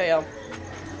house. Let me show you.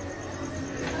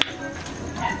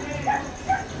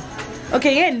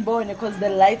 Okay, you're in Bonn because the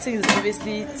lighting is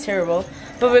obviously terrible.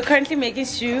 But we're currently making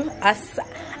stew aside.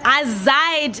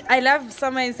 I love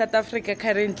summer in South Africa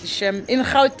currently. In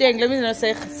Gauteng, let me not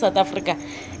say South Africa.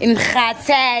 In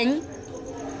Gauteng,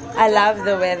 I love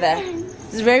the weather.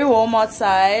 It's very warm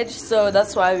outside, so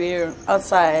that's why we're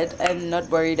outside and not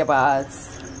worried about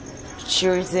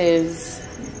jerseys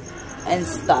and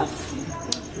stuff.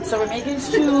 So we're making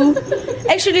stew.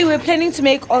 Actually, we're planning to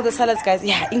make all the salads, guys.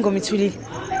 Yeah, ingomituli.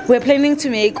 We're planning to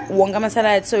make wongama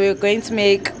salad. So we're going to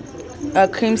make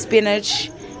cream spinach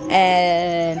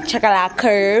and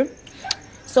chakalaka.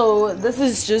 So this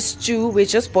is just stew. We're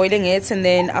just boiling it, and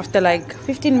then after like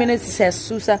 15 minutes, it says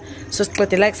susa. So it's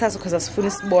got like sauce because it's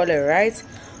finished boiler, right?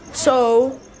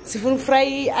 So sifun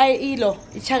fry ilo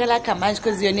chakalaka manj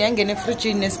because you're ngene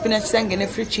fruchini spinach sangene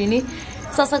fruchini.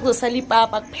 Sasa kusali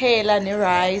papa kuphela ne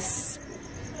rice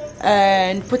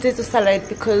and potato salad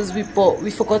because we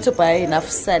forgot to buy enough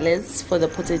salads for the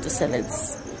potato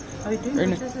salads. Are you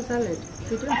doing potato salad?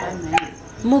 You didn't buy mine.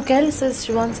 Mukel says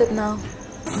she wants it now.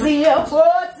 See your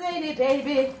thoughts in it,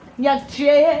 baby.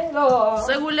 Nyakchelo.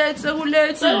 Segulate,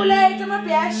 my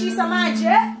biashi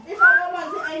samaje. If I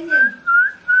want the onion.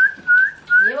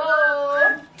 Yo.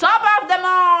 Top of the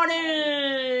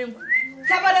morning.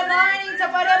 Top of the morning. Top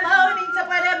of the morning. Top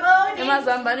of the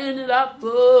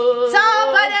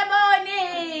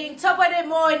morning. Top of the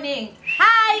morning.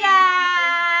 Hi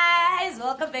guys.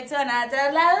 Welcome back to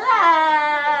another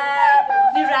live.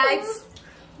 The rights.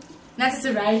 Not to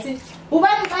write it. Go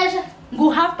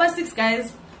 6:30,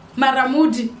 guys.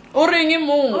 Maramudi. Uringi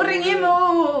mood.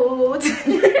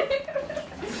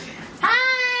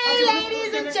 Hi,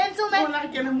 ladies and gentlemen.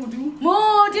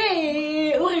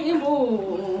 Moody. Uringi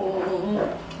mood.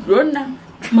 Rona,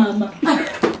 mama.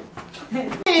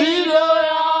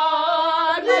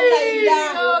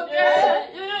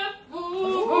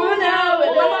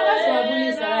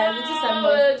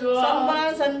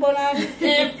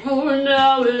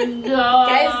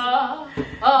 Guys,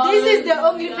 this is the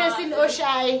only person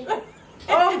Oshai.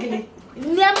 Only.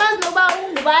 Nyamas no ba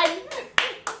ungubani.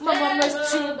 Mama must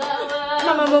chew.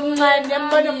 Mama mama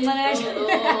nyamba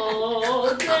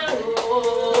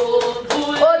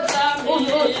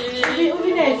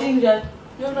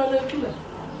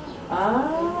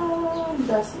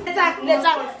Let's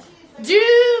up.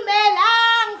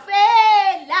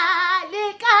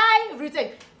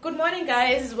 Good morning,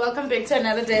 guys. Welcome back to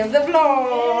another day of the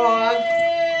vlog.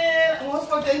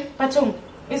 Patung,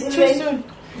 it's too soon.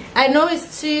 I know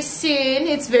it's too soon.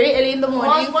 It's very early in the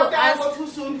morning for us. Too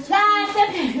soon.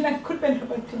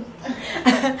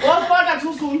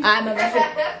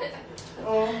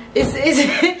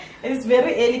 It's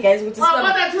very early, guys.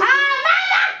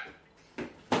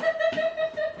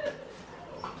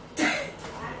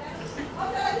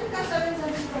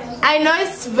 I know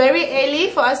it's very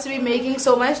early for us to be making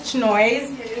so much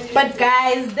noise, but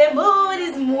guys, the mood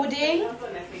is mooding.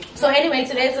 So anyway,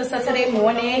 today is a Saturday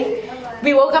morning.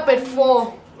 We woke up at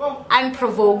 4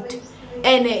 unprovoked,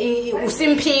 and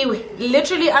simply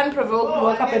literally unprovoked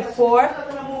woke up at 4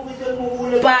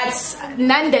 but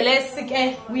nonetheless,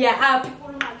 okay, we are up.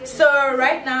 So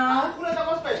right now,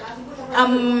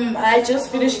 I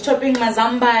just finished chopping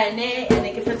mazamba and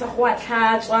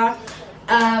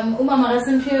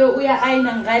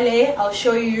I'll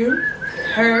show you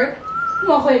her.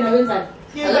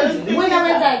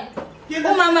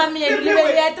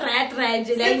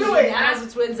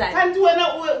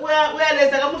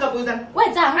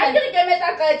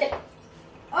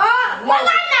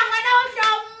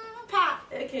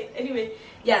 Okay, anyway,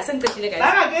 yeah, send it to you guys.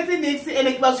 I'm getting next and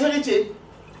it was her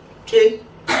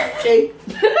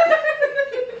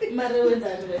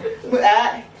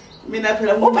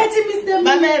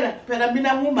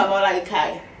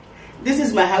this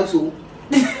is my household,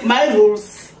 my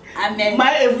rules,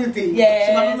 my everything. Yes.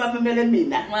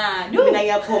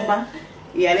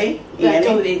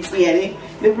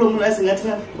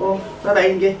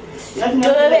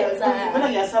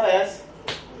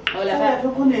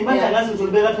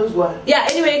 Yeah,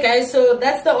 anyway guys, so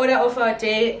that's the order of our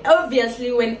day.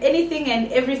 Obviously when anything and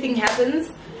everything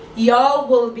happens, y'all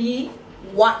will be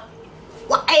watching.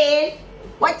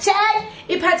 I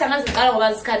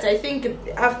think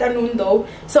afternoon though,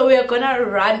 so we are gonna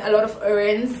run a lot of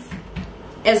errands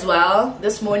as well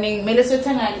this morning.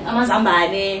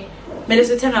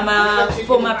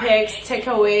 Former packs,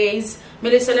 takeaways,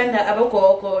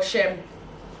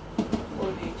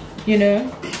 you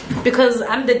know, because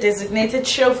I'm the designated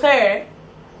chauffeur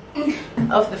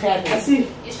of the family.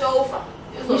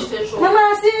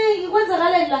 Mama, see, what's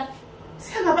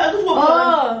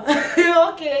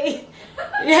oh, okay.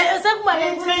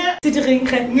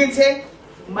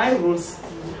 My rules,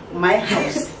 my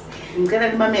house.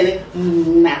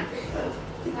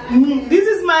 This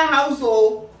is my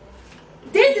household.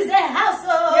 This is a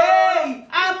household. Yay!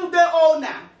 I'm the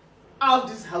owner of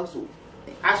this household.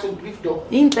 I should lift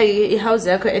up. In the house,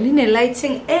 and in the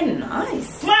lighting, and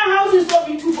nice. My house is for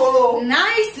me to follow.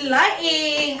 Nice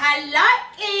lighting. I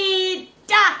like it.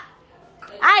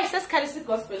 I says Kalisi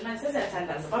Gospel. Man says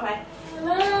Tandas. Bye bye.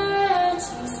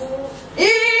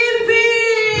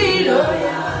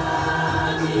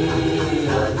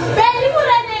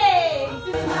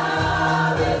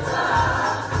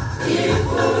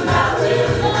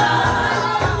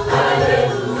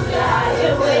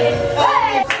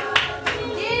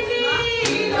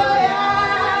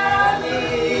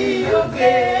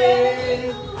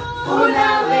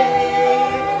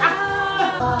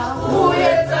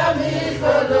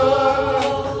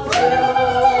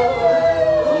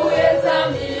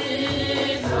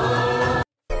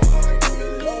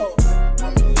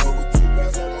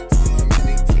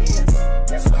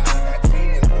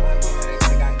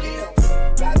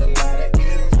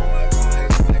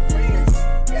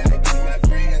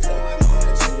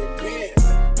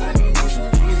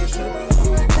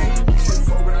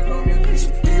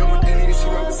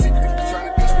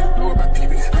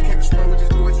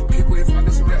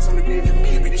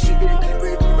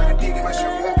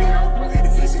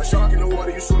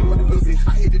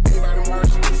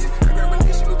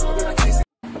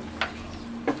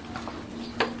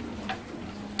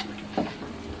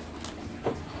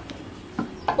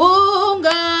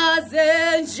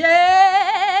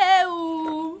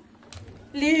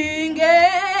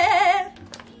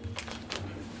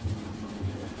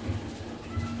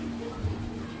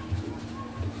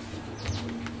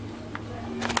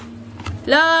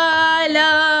 La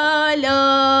la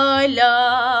la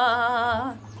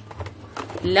la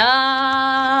la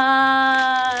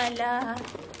la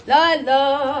la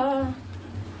la.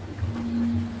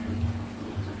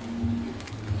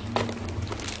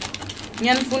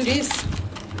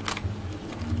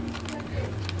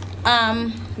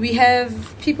 We have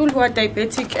people who are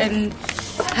diabetic and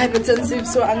hypertensive,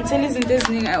 so I'm telling you this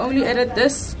thing. I only added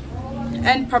this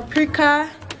and paprika,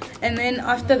 and then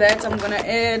after that I'm gonna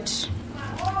add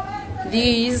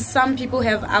these. Some people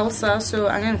have ulcer, so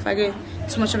I'm gonna forget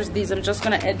too much of these. I'm just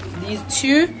gonna add these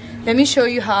two. Let me show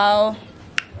you how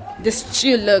this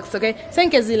stew looks. Okay,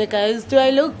 thank you guys. Do I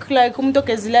look like umto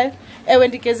kezile? I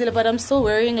went to kezile, but I'm still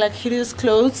wearing like hideous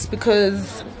clothes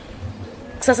because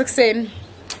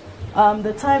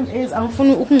the time is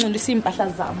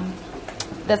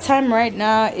the time right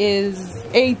now is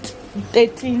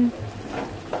 8:13,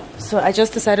 so I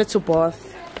just decided to bath.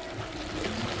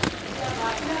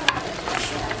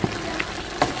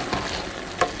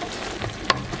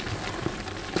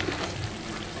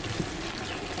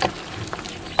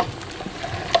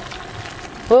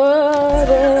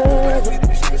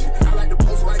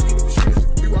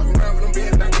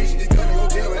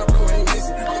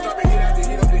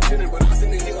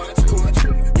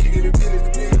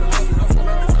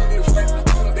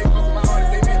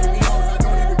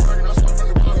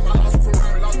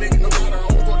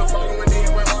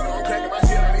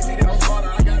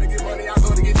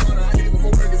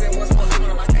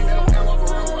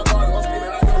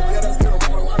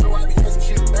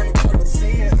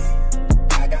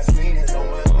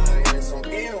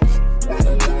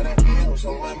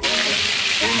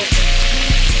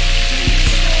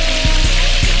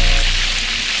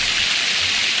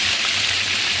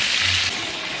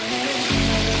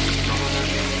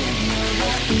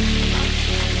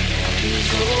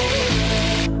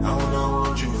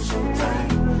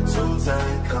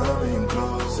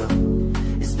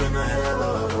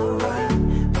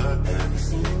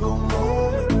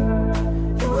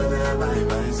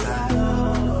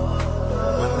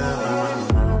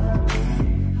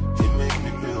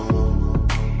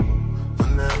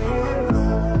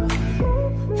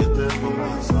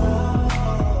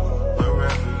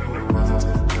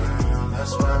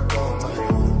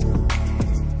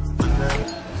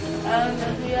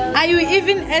 Are you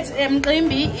even at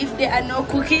Mqimbi if there are no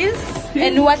cookies?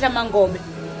 And what a mango?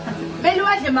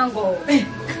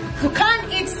 You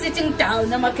can't eat sitting down,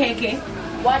 namakeke.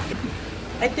 What?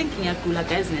 I think ngiyagula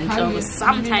guys nenhloko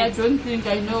sometimes. I don't think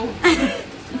I know.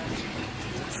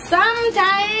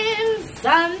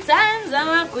 Sometimes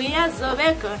amagunya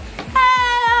zobeka.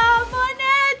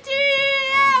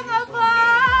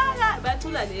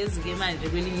 Bathula lezi ke manje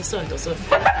kwelinye isonto so.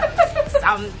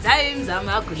 Sometimes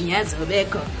amagunya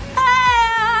zobeka.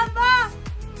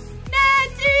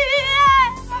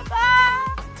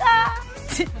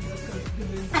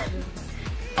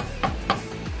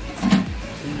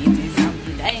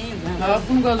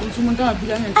 Afuna ukuthi umuntu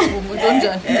angaphila ngenhlobo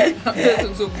onjani bese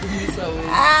kuzokukhulisa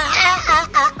wena.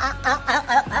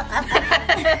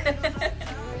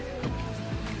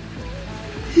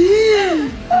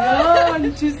 No,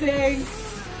 what you saying?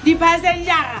 The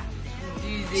passenger.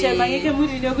 Shema ngeke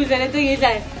mudi nokudla lento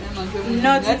ngidlayo.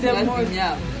 Not in the mood.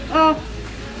 Oh.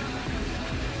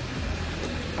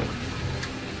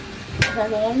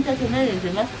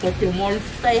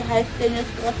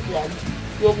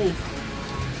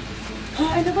 Oh,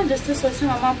 I never understood switching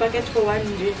my bucket for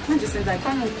 1 day. I just said I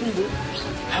can't do.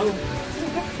 How?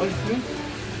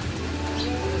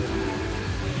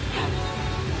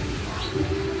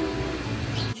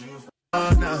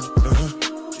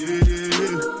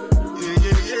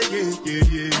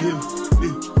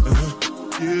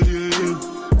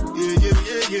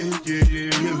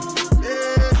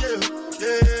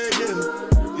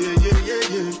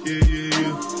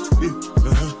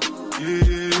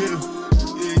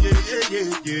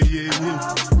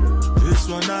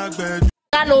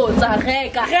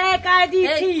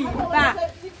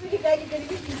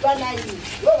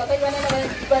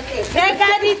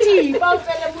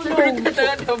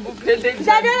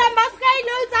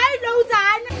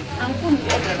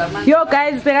 Yo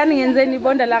guys,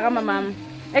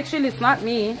 actually it's not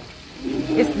me.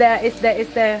 It's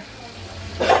the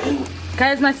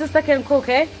guys, my sister can cook,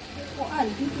 eh?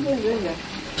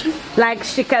 Like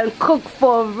she can cook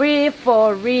for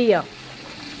real.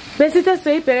 Besita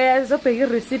soy pega so pega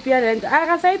recipe and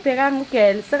aga sai pega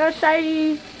ngukel saka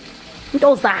shai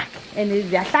ntozak and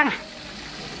is ya hlanga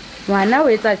wana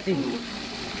wetsathi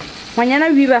manyana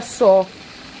wiba so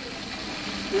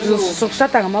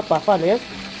shata ngama buffalo yes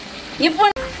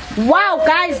wow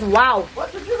guys wow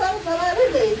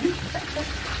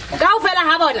ka ufela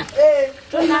ha bona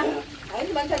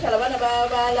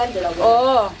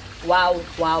oh wow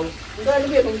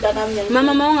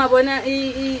mama ungabona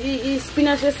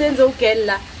spinach esenze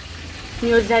ugella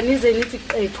ngiyodlanize nithi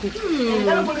qethu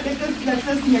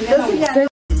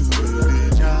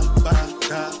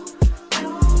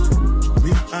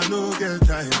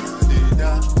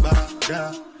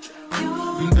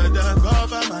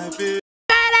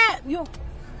yo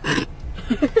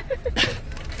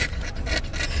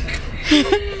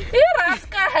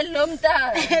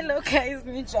hello guys,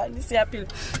 me Johnny Siapil.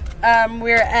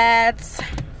 We're at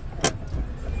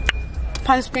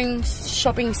Palm Springs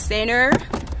Shopping Center.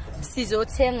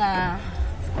 Sizotenga.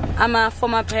 I'm a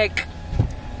former pack,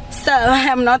 so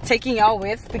I'm not taking y'all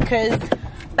with because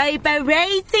baby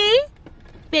Racy,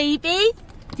 baby.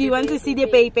 Do you want to see the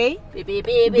baby? The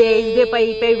baby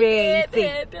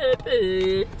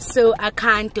Racy. So I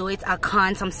can't do it. I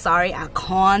can't. I'm sorry. I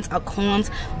can't.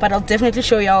 But I'll definitely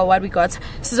show y'all what we got.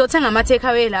 Sizotenga ma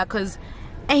takeaway la because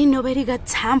ain't nobody got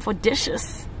time for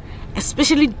dishes,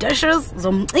 especially dishes.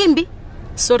 Zomcimbi.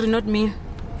 Sorry, not me.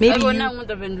 Maybe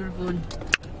you.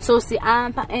 So see,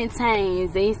 I'm and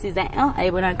times they see that I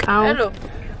wanna count. Hello.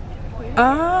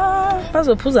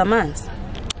 Bazopuza manzi.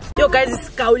 Yo guys, it's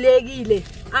kaulekile.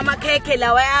 Amakhekhe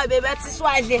lawa yabe bathi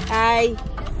swadle hayi.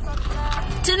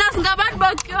 Thina singabantu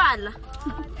botywala.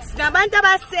 Singabantu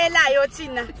abaselayo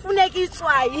thina. Funeka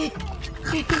itswayi.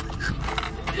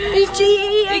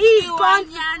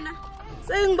 Isponsor.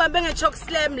 Sengibambe ngeChalk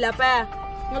Slam lapha.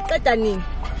 Ngoqeda nini?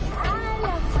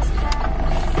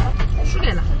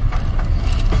 Shukela.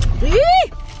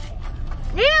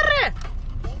 Yire.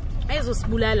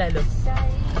 Ayizosibulala lo.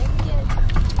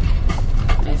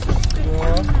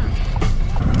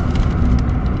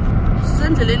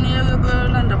 Sendleleni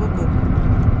yokulanda gogo.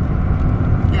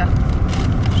 Yeah.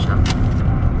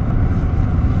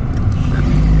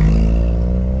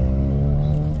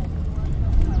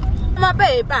 My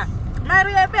baby,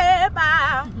 Maria baby.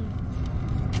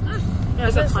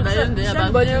 Yes,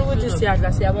 I'm going to see you.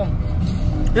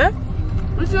 Yeah?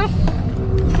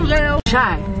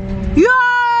 Shy. Yo,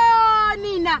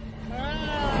 Nina.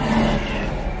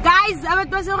 Guys, I'm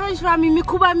going to show you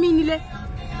Mikuba Minile.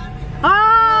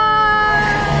 Ah!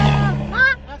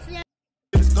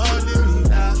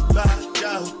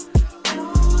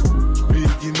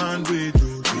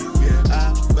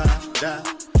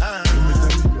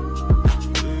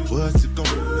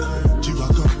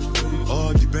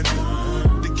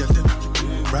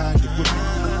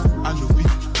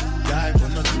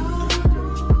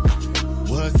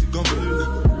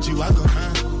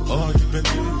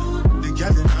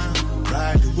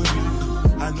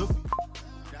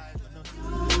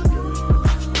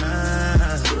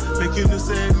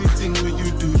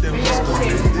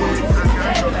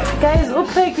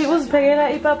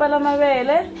 uziphekela ipapa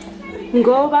lamabele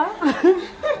ngoba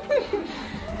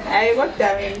Hayi kodwa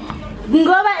wena.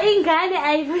 ngoba ingane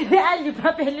ayifuni adle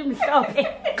ipapa elimhlophe.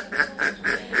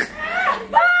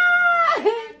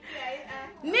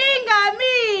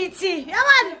 Ningamithi.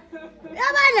 Yabana.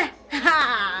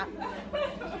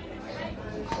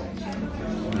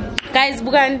 Guys,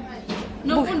 bukan.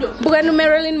 Bukan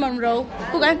Marilyn Monroe.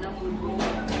 Bukan.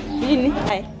 Ini.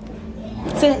 Hi.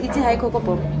 Say it's hi Coco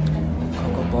Pop.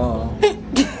 Coco Pop.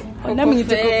 Nami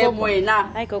ngithe Coco Pop. Wena.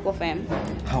 Hi Coco fam.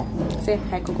 How? Say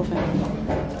hi Coco fam.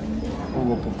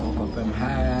 Coco fam.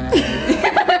 Hi.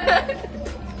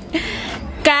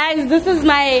 Guys, this is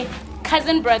my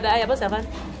cousin brother. Yabo Savan.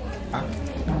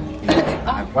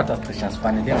 What does Trisha's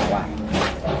funny there?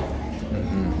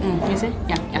 You see?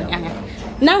 Yeah.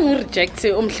 Now we reject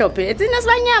umhlophe. It's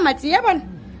nasibanyama thi yabona.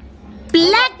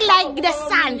 Black like the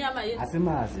sun.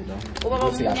 Asimazi lo.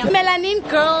 Melanin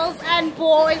girls and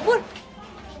boys.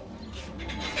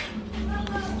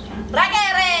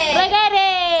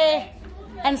 Ragere.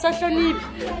 And so hlonipho.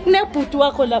 Nebhuti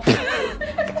wakho lapha.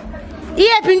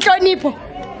 Iyephi inhlonipho?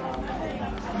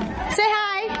 Say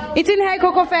hi. It's in hi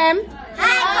Coco fam.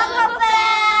 Hi Coco fam.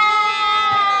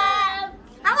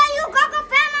 How are you Coco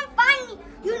fam? I'm fine.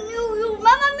 You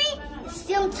remember me?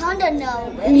 Still tender now.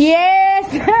 Yes.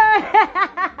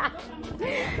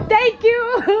 Thank you.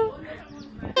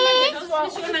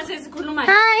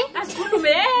 Hi.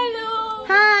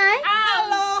 Hi.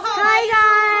 Hi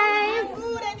guys.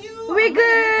 We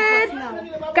good.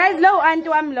 Guys, lo Auntie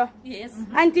Wamlo. Yes.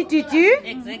 Auntie Tutu.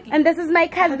 Exactly. And this is my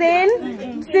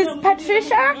cousin, Sis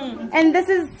Patricia. And this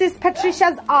is Sis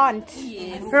Patricia's aunt.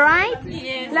 Yes. Right?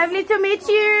 Yes. Lovely to meet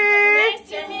you. Nice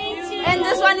to meet you. And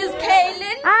this one is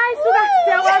Kaylin. Hi, Suga.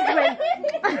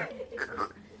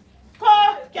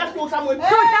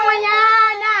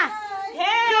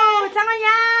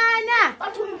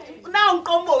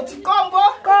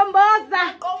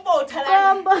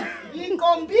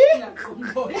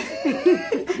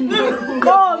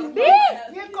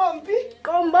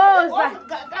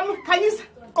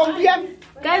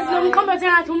 Guys, ngomqombo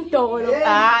sengathi umdolo.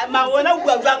 Ah, mawona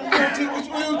ukuthi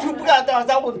uthupha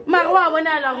kaza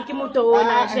Mawabona la ngimudolo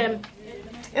na shem.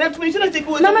 Ena tumishona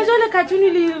tikuwa. Mama jole cartoon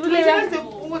li.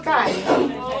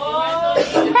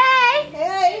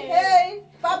 Hey.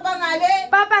 Papa ngale.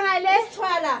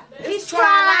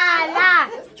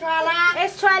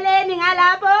 Esitshwaleni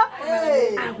ngalapho.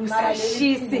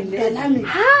 Akusashisi nami.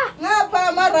 Ha, Ngapha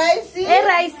ama rice.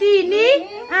 erayisini.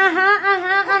 Aha.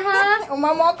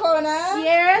 Umama khona.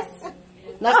 Yes.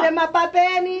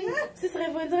 Nasemapapeni.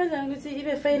 Sisirevenza kanjani ukuthi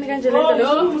ibe fine kanje le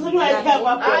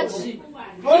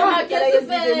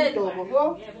nto?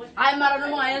 Hayi mara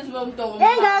noma ngayenzi bomntobo.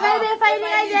 Engaka ibe fine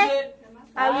kanje?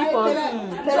 Awuyibhosi.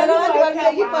 Phela abantu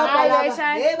bapheka ipapa lapha.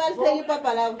 Bapheka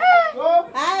ipapa lapha.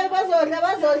 Hayi bazodla.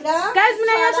 Guys,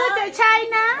 mina ngiyashada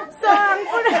eChina, so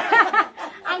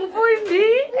angifundi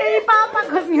ipapa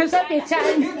because ngiyashada eChina.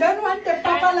 You don't want the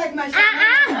papa like my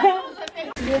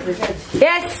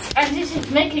Yes. And this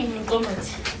is making me comment.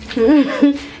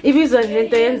 Ibizwa nje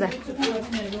lento yenza.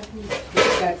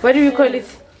 What do you call it?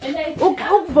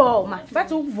 Ukuvoma.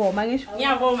 Bathi ukuvoma ngisho.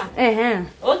 Ngiyavoma.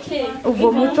 Okay.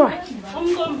 Uvoma utshwala.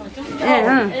 Umkombo.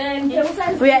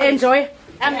 We are enjoy.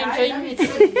 I'm enjoying it.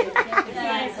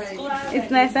 It's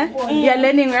nice, huh? You are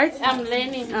learning, right? I'm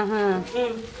learning.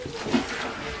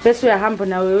 Bese uyahamba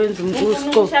nawe wenza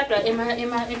usko. Ngishadwa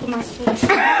ekumasuthi.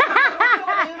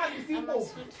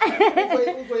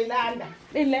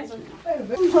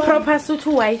 Proper suit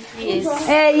wife. Yes.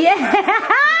 Yeah.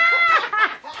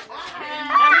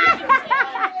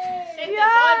 Yo,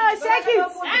 shake it.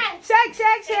 Shake.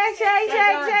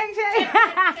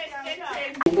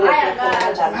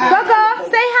 Gogo,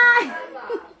 say hi.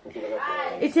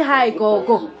 It's a hi,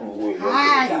 Gogo.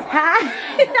 Hi.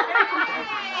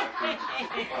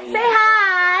 Say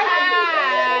hi.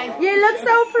 You look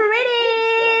so pretty.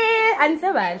 And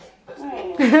so bad.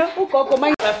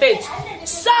 Perfect.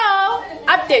 So,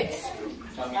 update.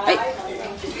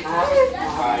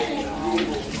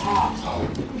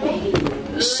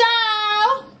 So,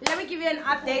 let me give you an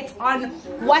update on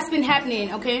what's been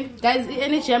happening, okay? Guys, the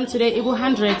energy I'm today, it will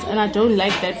hundreds, and I don't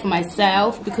like that for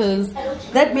myself because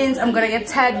that means I'm gonna get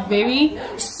tagged very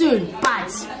soon.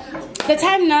 But the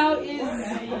time now is,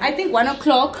 I think, 1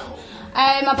 o'clock.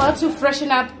 I'm about to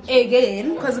freshen up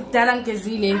again because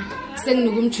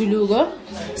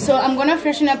so I'm gonna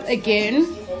freshen up again.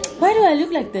 Why do I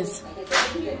look like this?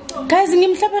 Guys,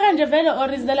 or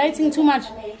is the lighting too much?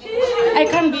 I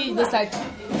can't be this side.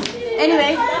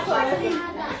 Anyway,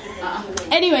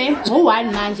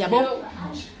 one man, jabo.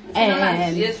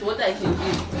 And yes, what I can do.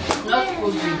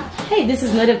 Hey, this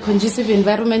is not a conducive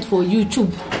environment for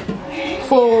YouTube.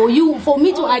 For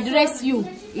me to address you.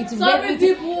 It's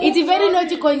very not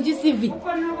conducive.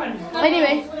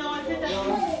 Anyway.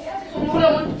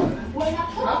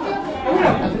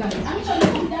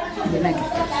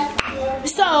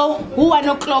 So, 1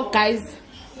 o'clock, guys.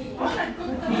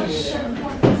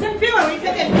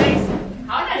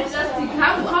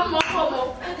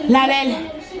 Lalel.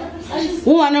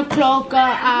 1 o'clock.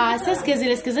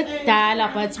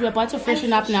 But we're about to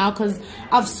freshen up now because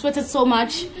I've sweated so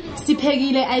much.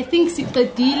 I think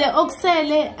sipedile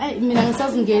okusele mina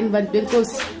ngisazingeni but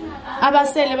because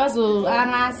abasele bazo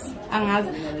angas.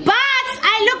 But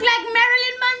I look like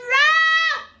Marilyn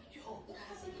Monroe.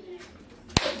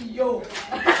 Yo.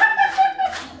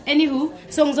 Anywho,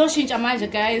 so ngizoshintsha manje,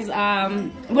 guys.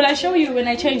 Will I show you when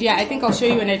I change? Yeah, I think I'll show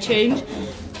you when I change.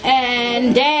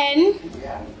 And then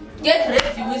get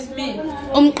ready with me.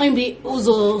 Umqimbi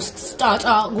uzo start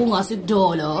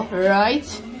kungasidolo,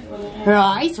 right?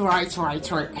 Right.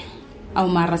 Aw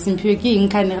mara simphiwe king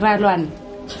khane ralwane.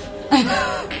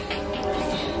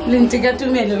 Lentika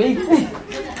tumelo wait.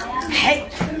 Hey.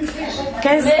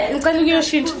 Guys, ngicela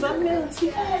ukuyoshintsha.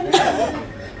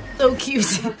 So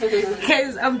cute.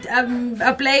 Guys, I'm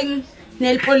applying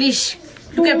nail polish.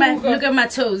 Look at my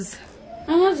toes.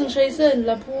 How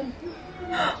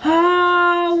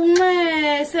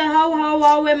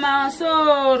am I?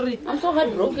 Sorry. I'm so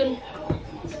heartbroken.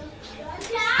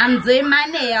 I'm doing my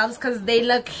nails because they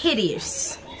look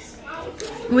hideous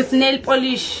with nail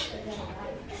polish.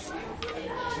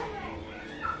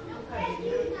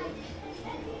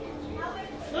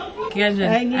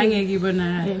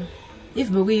 If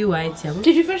Bogi white,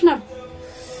 did you freshen up?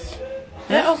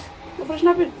 Yeah, oh, freshen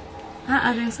up it.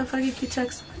 I think so. Forget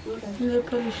Q-Tex. Nail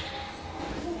polish.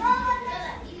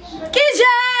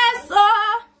 Kijes!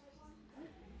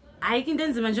 I can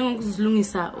dance the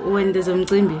when there's a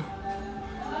mcimbi.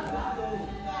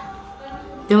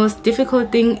 The most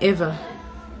difficult thing ever.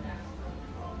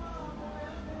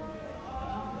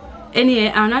 Anyway,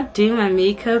 I'm not doing my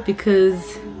makeup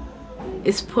because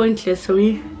it's pointless for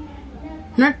me.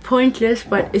 Not pointless,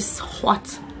 but it's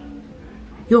hot.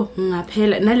 Yo,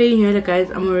 guys,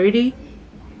 I'm already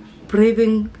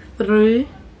breathing through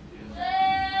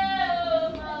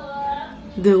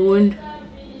the wound.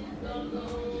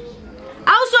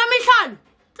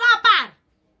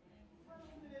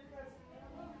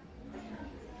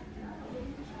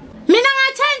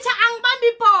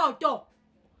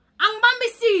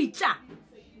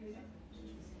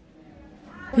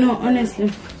 No,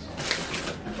 honestly,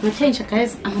 my change,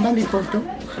 guys. I'm bambi photo,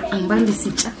 I'm bambi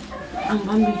sita, I'm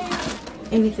bambi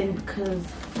anything because,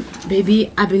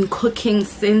 baby, I've been cooking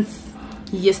since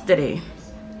yesterday.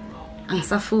 Ang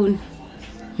safun,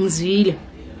 ngzile,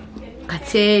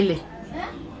 katele,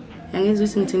 yang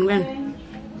izwising when.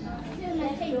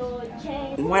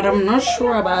 What I'm not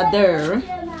sure about there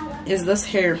is this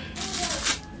hair.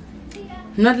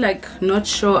 Not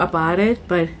sure about it,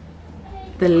 but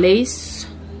the lace,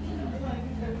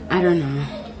 I don't know.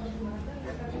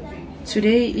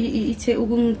 Today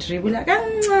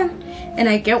and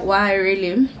I get why,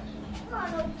 really.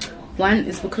 One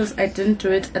is because I didn't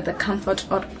do it at the comfort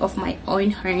of my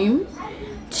own home.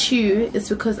 Two is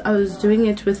because I was doing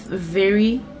it with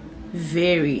very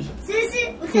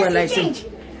poor lighting.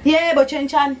 Yeah, but Chan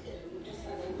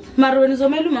Marwan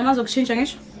Zomelu Mama Zok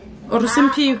change or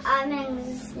Simpi.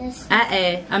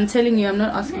 I'm telling you, I'm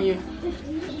not asking you.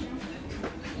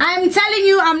 I'm telling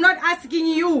you, I'm not asking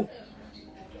you.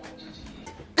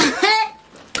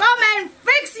 Come and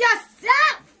fix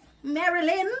yourself,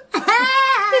 Marilyn.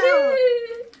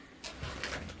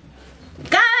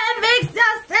 Come and fix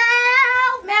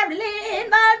yourself, Marilyn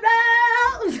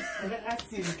Monroe.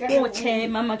 Oh, che,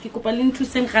 mama, kikopa lintu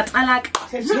sengatalak.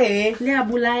 Che, le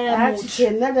abulaya mo. Che,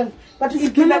 nada. But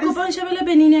if you like, kopa nshabela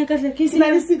benini akahle kisi. Na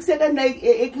 6 seconds na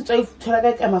ekutsa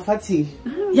thola ka mafathi.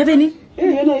 Ya beni?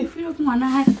 Yena ifika ngwana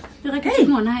hai. Hey,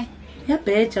 ngwana hai. Ya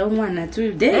betha ngwana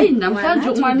today. Hey,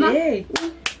 namhlanje ngwana.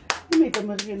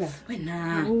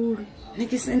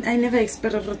 I never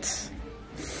expected it.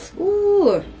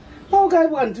 Ooh. Oh, guy,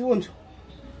 want.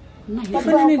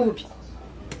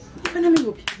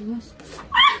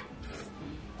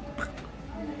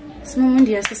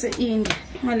 Simomundi yasase India.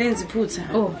 Malenzi phutha.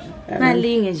 Oh,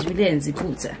 malinge nje lenzi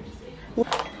phutha.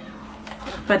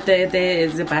 But there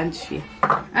is a bunch here.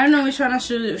 I don't know which one I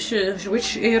should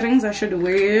which earrings I should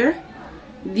wear.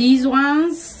 These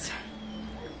ones.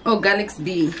 Oh, Galaxy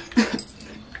B.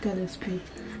 Galaxy B.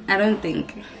 I don't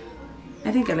think.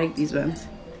 I think I like these ones.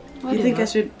 Whatever. You think I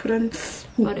should put on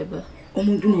whatever? Oh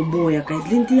my god, boy,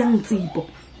 guys. Linty young tipo.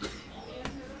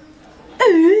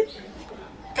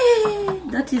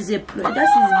 that is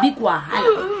big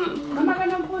wahala.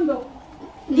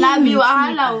 Labi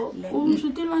wahala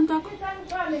umshutile wantaka.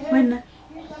 Wena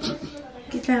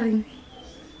kitlaring.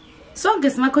 So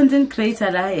guess my content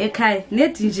creator la ekhaya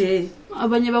nethi nje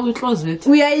abanye bakwi-closet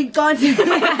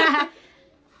uyayiqonda.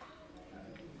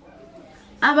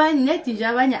 Abanye nethi nje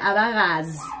abanye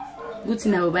abakazi ukuthi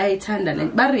nabo bayayithanda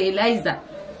like ba realize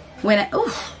when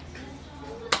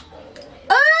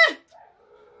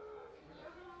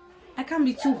I can't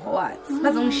be too hot.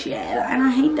 But don't share and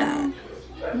I hate that.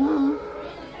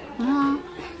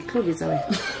 Close it away.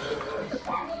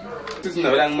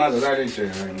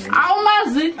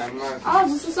 awumazi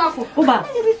awuzisisakho uba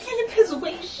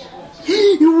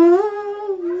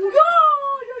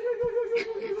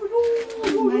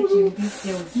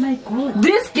my god,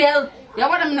 this girl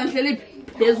yabona mina ngihleli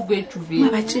phezu kwejuvi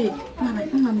mabatsheli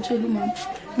ungamtsheli mama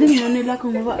lingone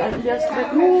lakho ngoba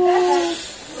aliyaseka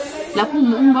lapho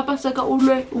ungapaseka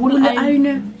ulwe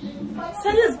ayine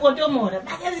selizibhotomora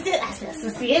bayazithi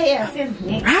asisiye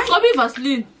asivini qoba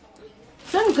ivaseline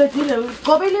sengicedile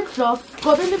qoba lip gloss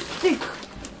qoba lipstick.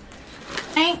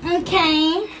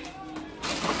 okay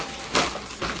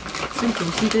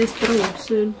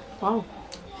wow.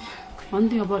 One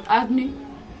thing about acne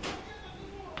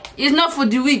is not for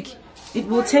the weak. It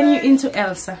will turn you into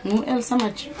Elsa. No Elsa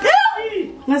much.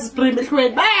 Elsa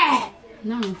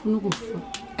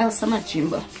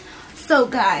Majimba. So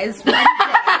guys, one day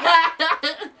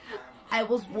I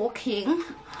was walking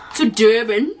to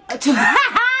Durban.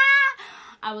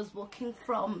 I was walking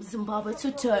from Zimbabwe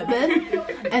to Durban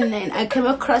and then I came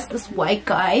across this white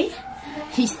guy.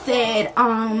 He said,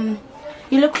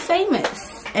 you look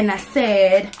famous. And I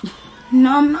said,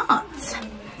 no, I'm not.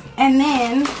 And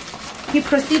then he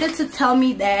proceeded to tell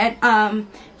me that,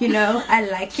 you know, I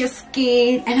like your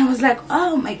skin. And I was like,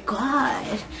 oh my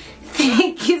God,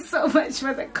 thank you so much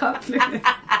for the compliment.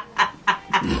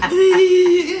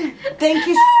 Thank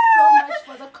you so much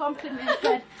for the compliment,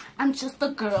 but I'm just a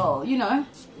girl, you know.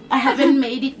 I haven't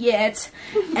made it yet.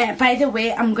 By the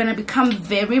way, I'm gonna become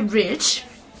very rich.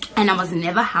 And I was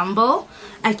never humble.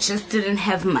 I just didn't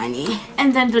have money.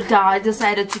 And then the guy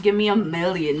decided to give me $1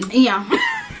 million. Yeah.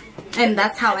 And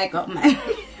that's how I got mine.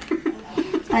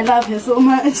 I love her so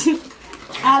much.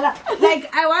 Like,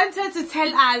 I wanted to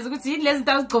tell us, let's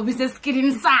just go with the skin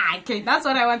inside. Okay, that's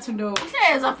what I want to know.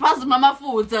 Yes, a fast mama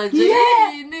food.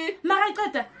 Yeah.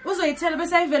 Marakota. Also, you tell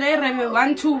us I will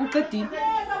 1, 2, 3.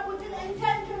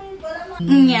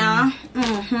 Yeah.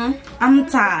 I'm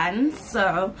done.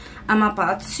 So I'm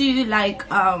about to like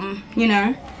you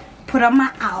know, put on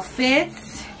my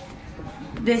outfits.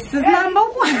 This is number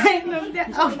 1 of the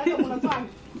outfit.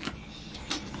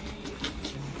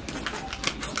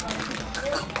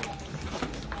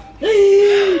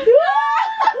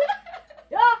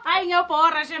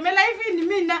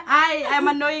 I'm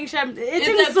annoying.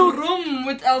 It's a room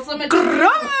with Elsa.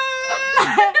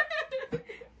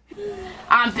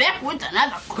 I'm back with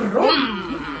another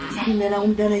room.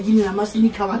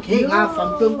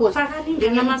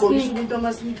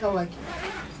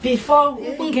 Before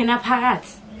ungena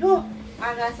phakathi. Yo,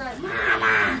 akasana.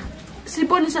 Mama.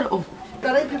 Sibonisela oh.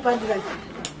 Tara ipipandira.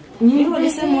 Ngiyo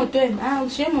lesemotweni.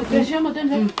 Ushiye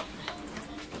emotweni.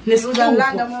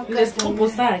 Lesixubo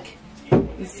sakhe.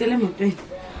 Isele emotweni.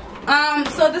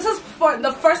 So this is for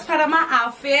the first part of my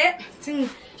outfit.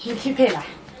 Ngikhiphela.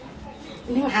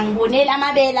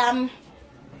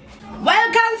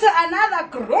 Welcome to another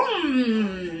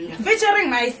groom featuring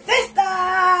my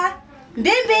sister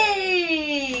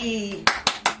Bibi.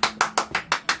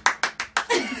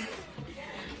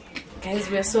 Guys,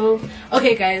 we are so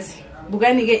okay guys.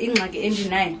 Bugani get in like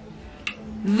MB9.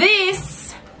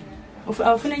 This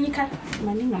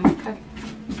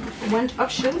want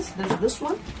options. There's this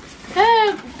one.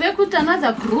 Hey, back with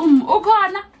another groom.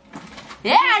 Okana.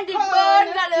 Yeah,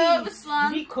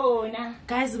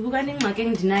 guys, okay?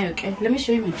 Let me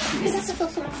show you my dress.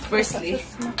 Firstly,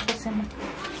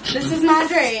 this is my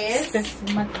dress.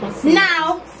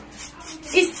 Now,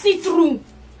 it's see-through.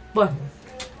 But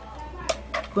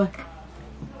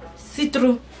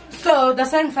see-through. So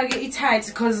that's why I'm it tight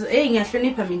because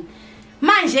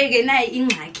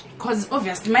because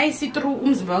obviously my see-through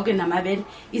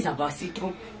is about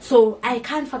see-through. So I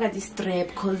can't forget this strap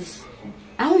because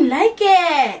I don't like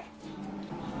it.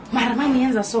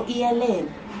 Maramani are so ELN.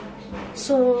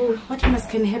 So what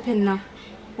can happen now?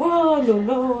 Oh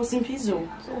lolo, simpizo.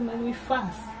 So man, we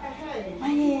fast.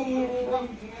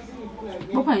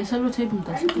 Papa, you solo tape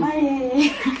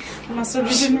my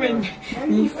solution when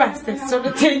we fast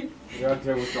solo tape.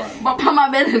 Papa, my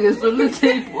bed is solo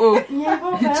tape. Oh,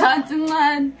 chanting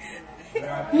man.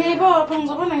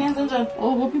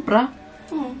 Oh, what bra?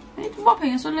 Baphe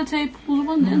ngesolo tape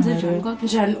uzobona nenze njani kodwa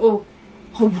njani oh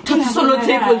uthatha solo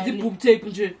tape book tape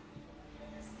nje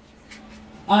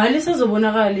hayi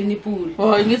lisazobonakala inipool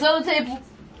hayi ngesolo tape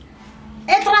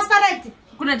transparent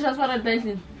kuna transparent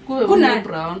endlini kube Kuna-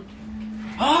 brown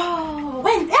oh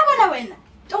wena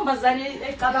ntombazane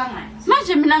ecabangayo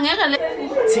manje mina ngeke le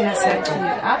thina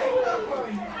siyachila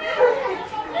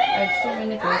I have so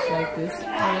many girls like this.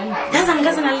 yazi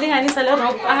angikaze ngalilinganisa le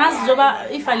rope angazi njoba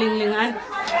ifalingilingana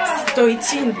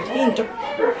stoyithini into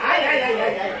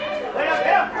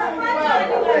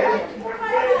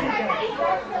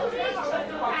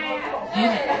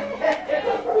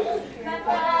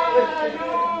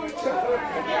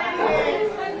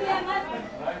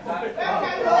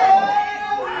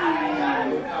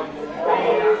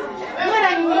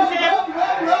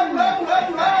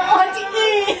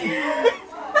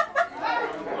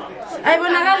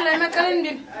ayibonakali la emakaleni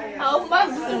bibi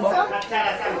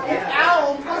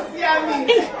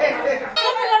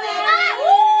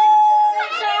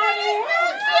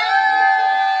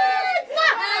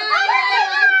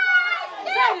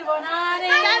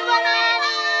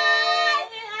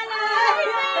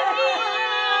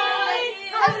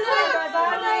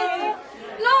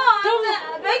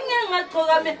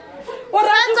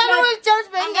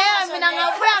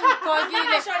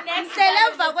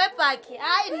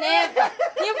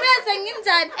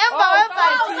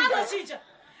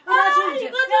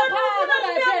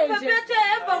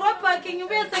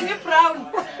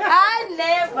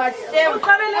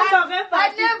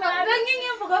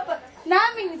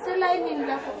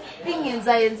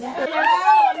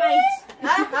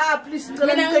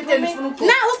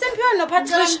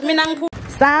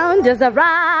Sound just arrives.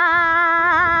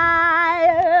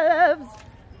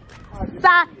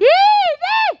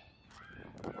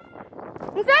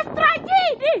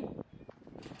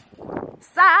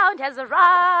 Sound has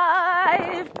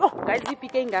arrived. Oh, guys, you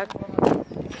picking up.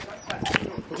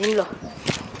 Jimlo.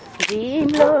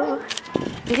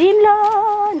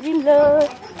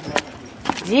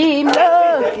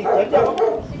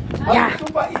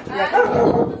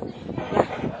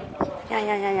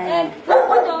 Yeah.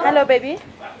 Hello, baby.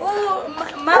 Oh,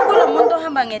 makulo muntu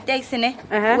hamba ngeteksi ne.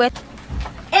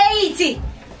 80.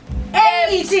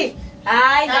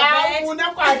 Hayi,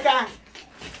 unakwata.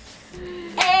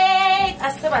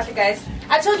 Guys,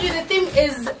 I told you the theme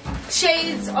is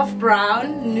shades of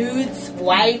brown, nudes,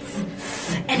 whites,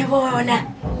 and bona.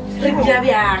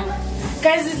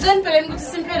 Guys, it's don't play with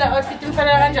simple outfit in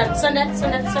Faranja. Sunday.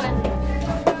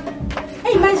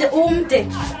 Hey, manje umde,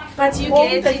 but you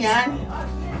get it.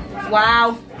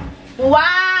 Wow.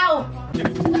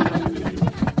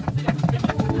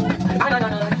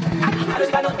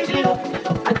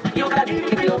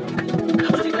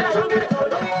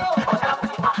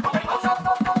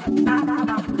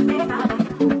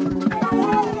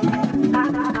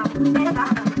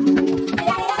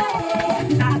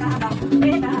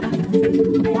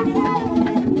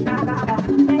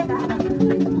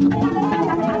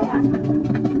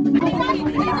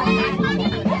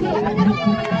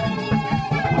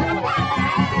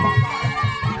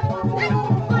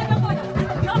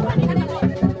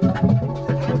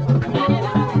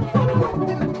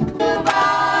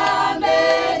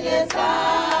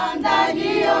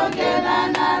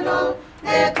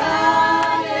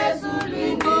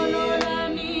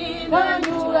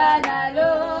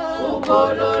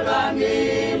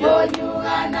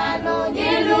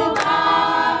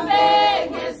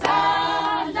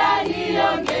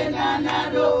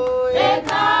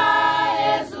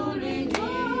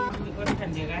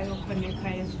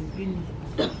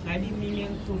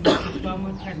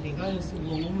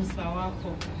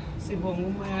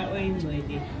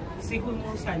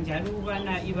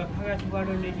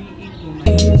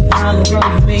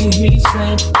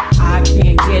 I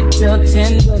can't get your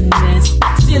tenderness.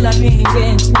 Still I can't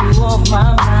get you off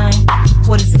my mind.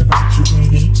 What is it about you,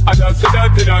 baby? I just said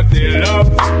that love.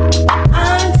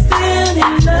 I'm still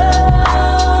in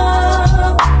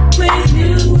love with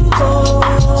you, boy.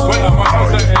 Well, I'm a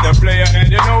hustler and a player,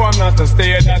 and you know I'm not a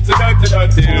stayer. That's love.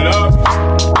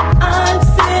 I'm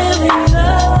still in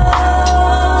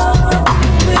love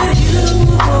with you,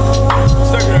 boy.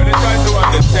 So girl, they try to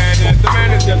understand that the man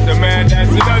is just a man.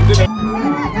 That's love.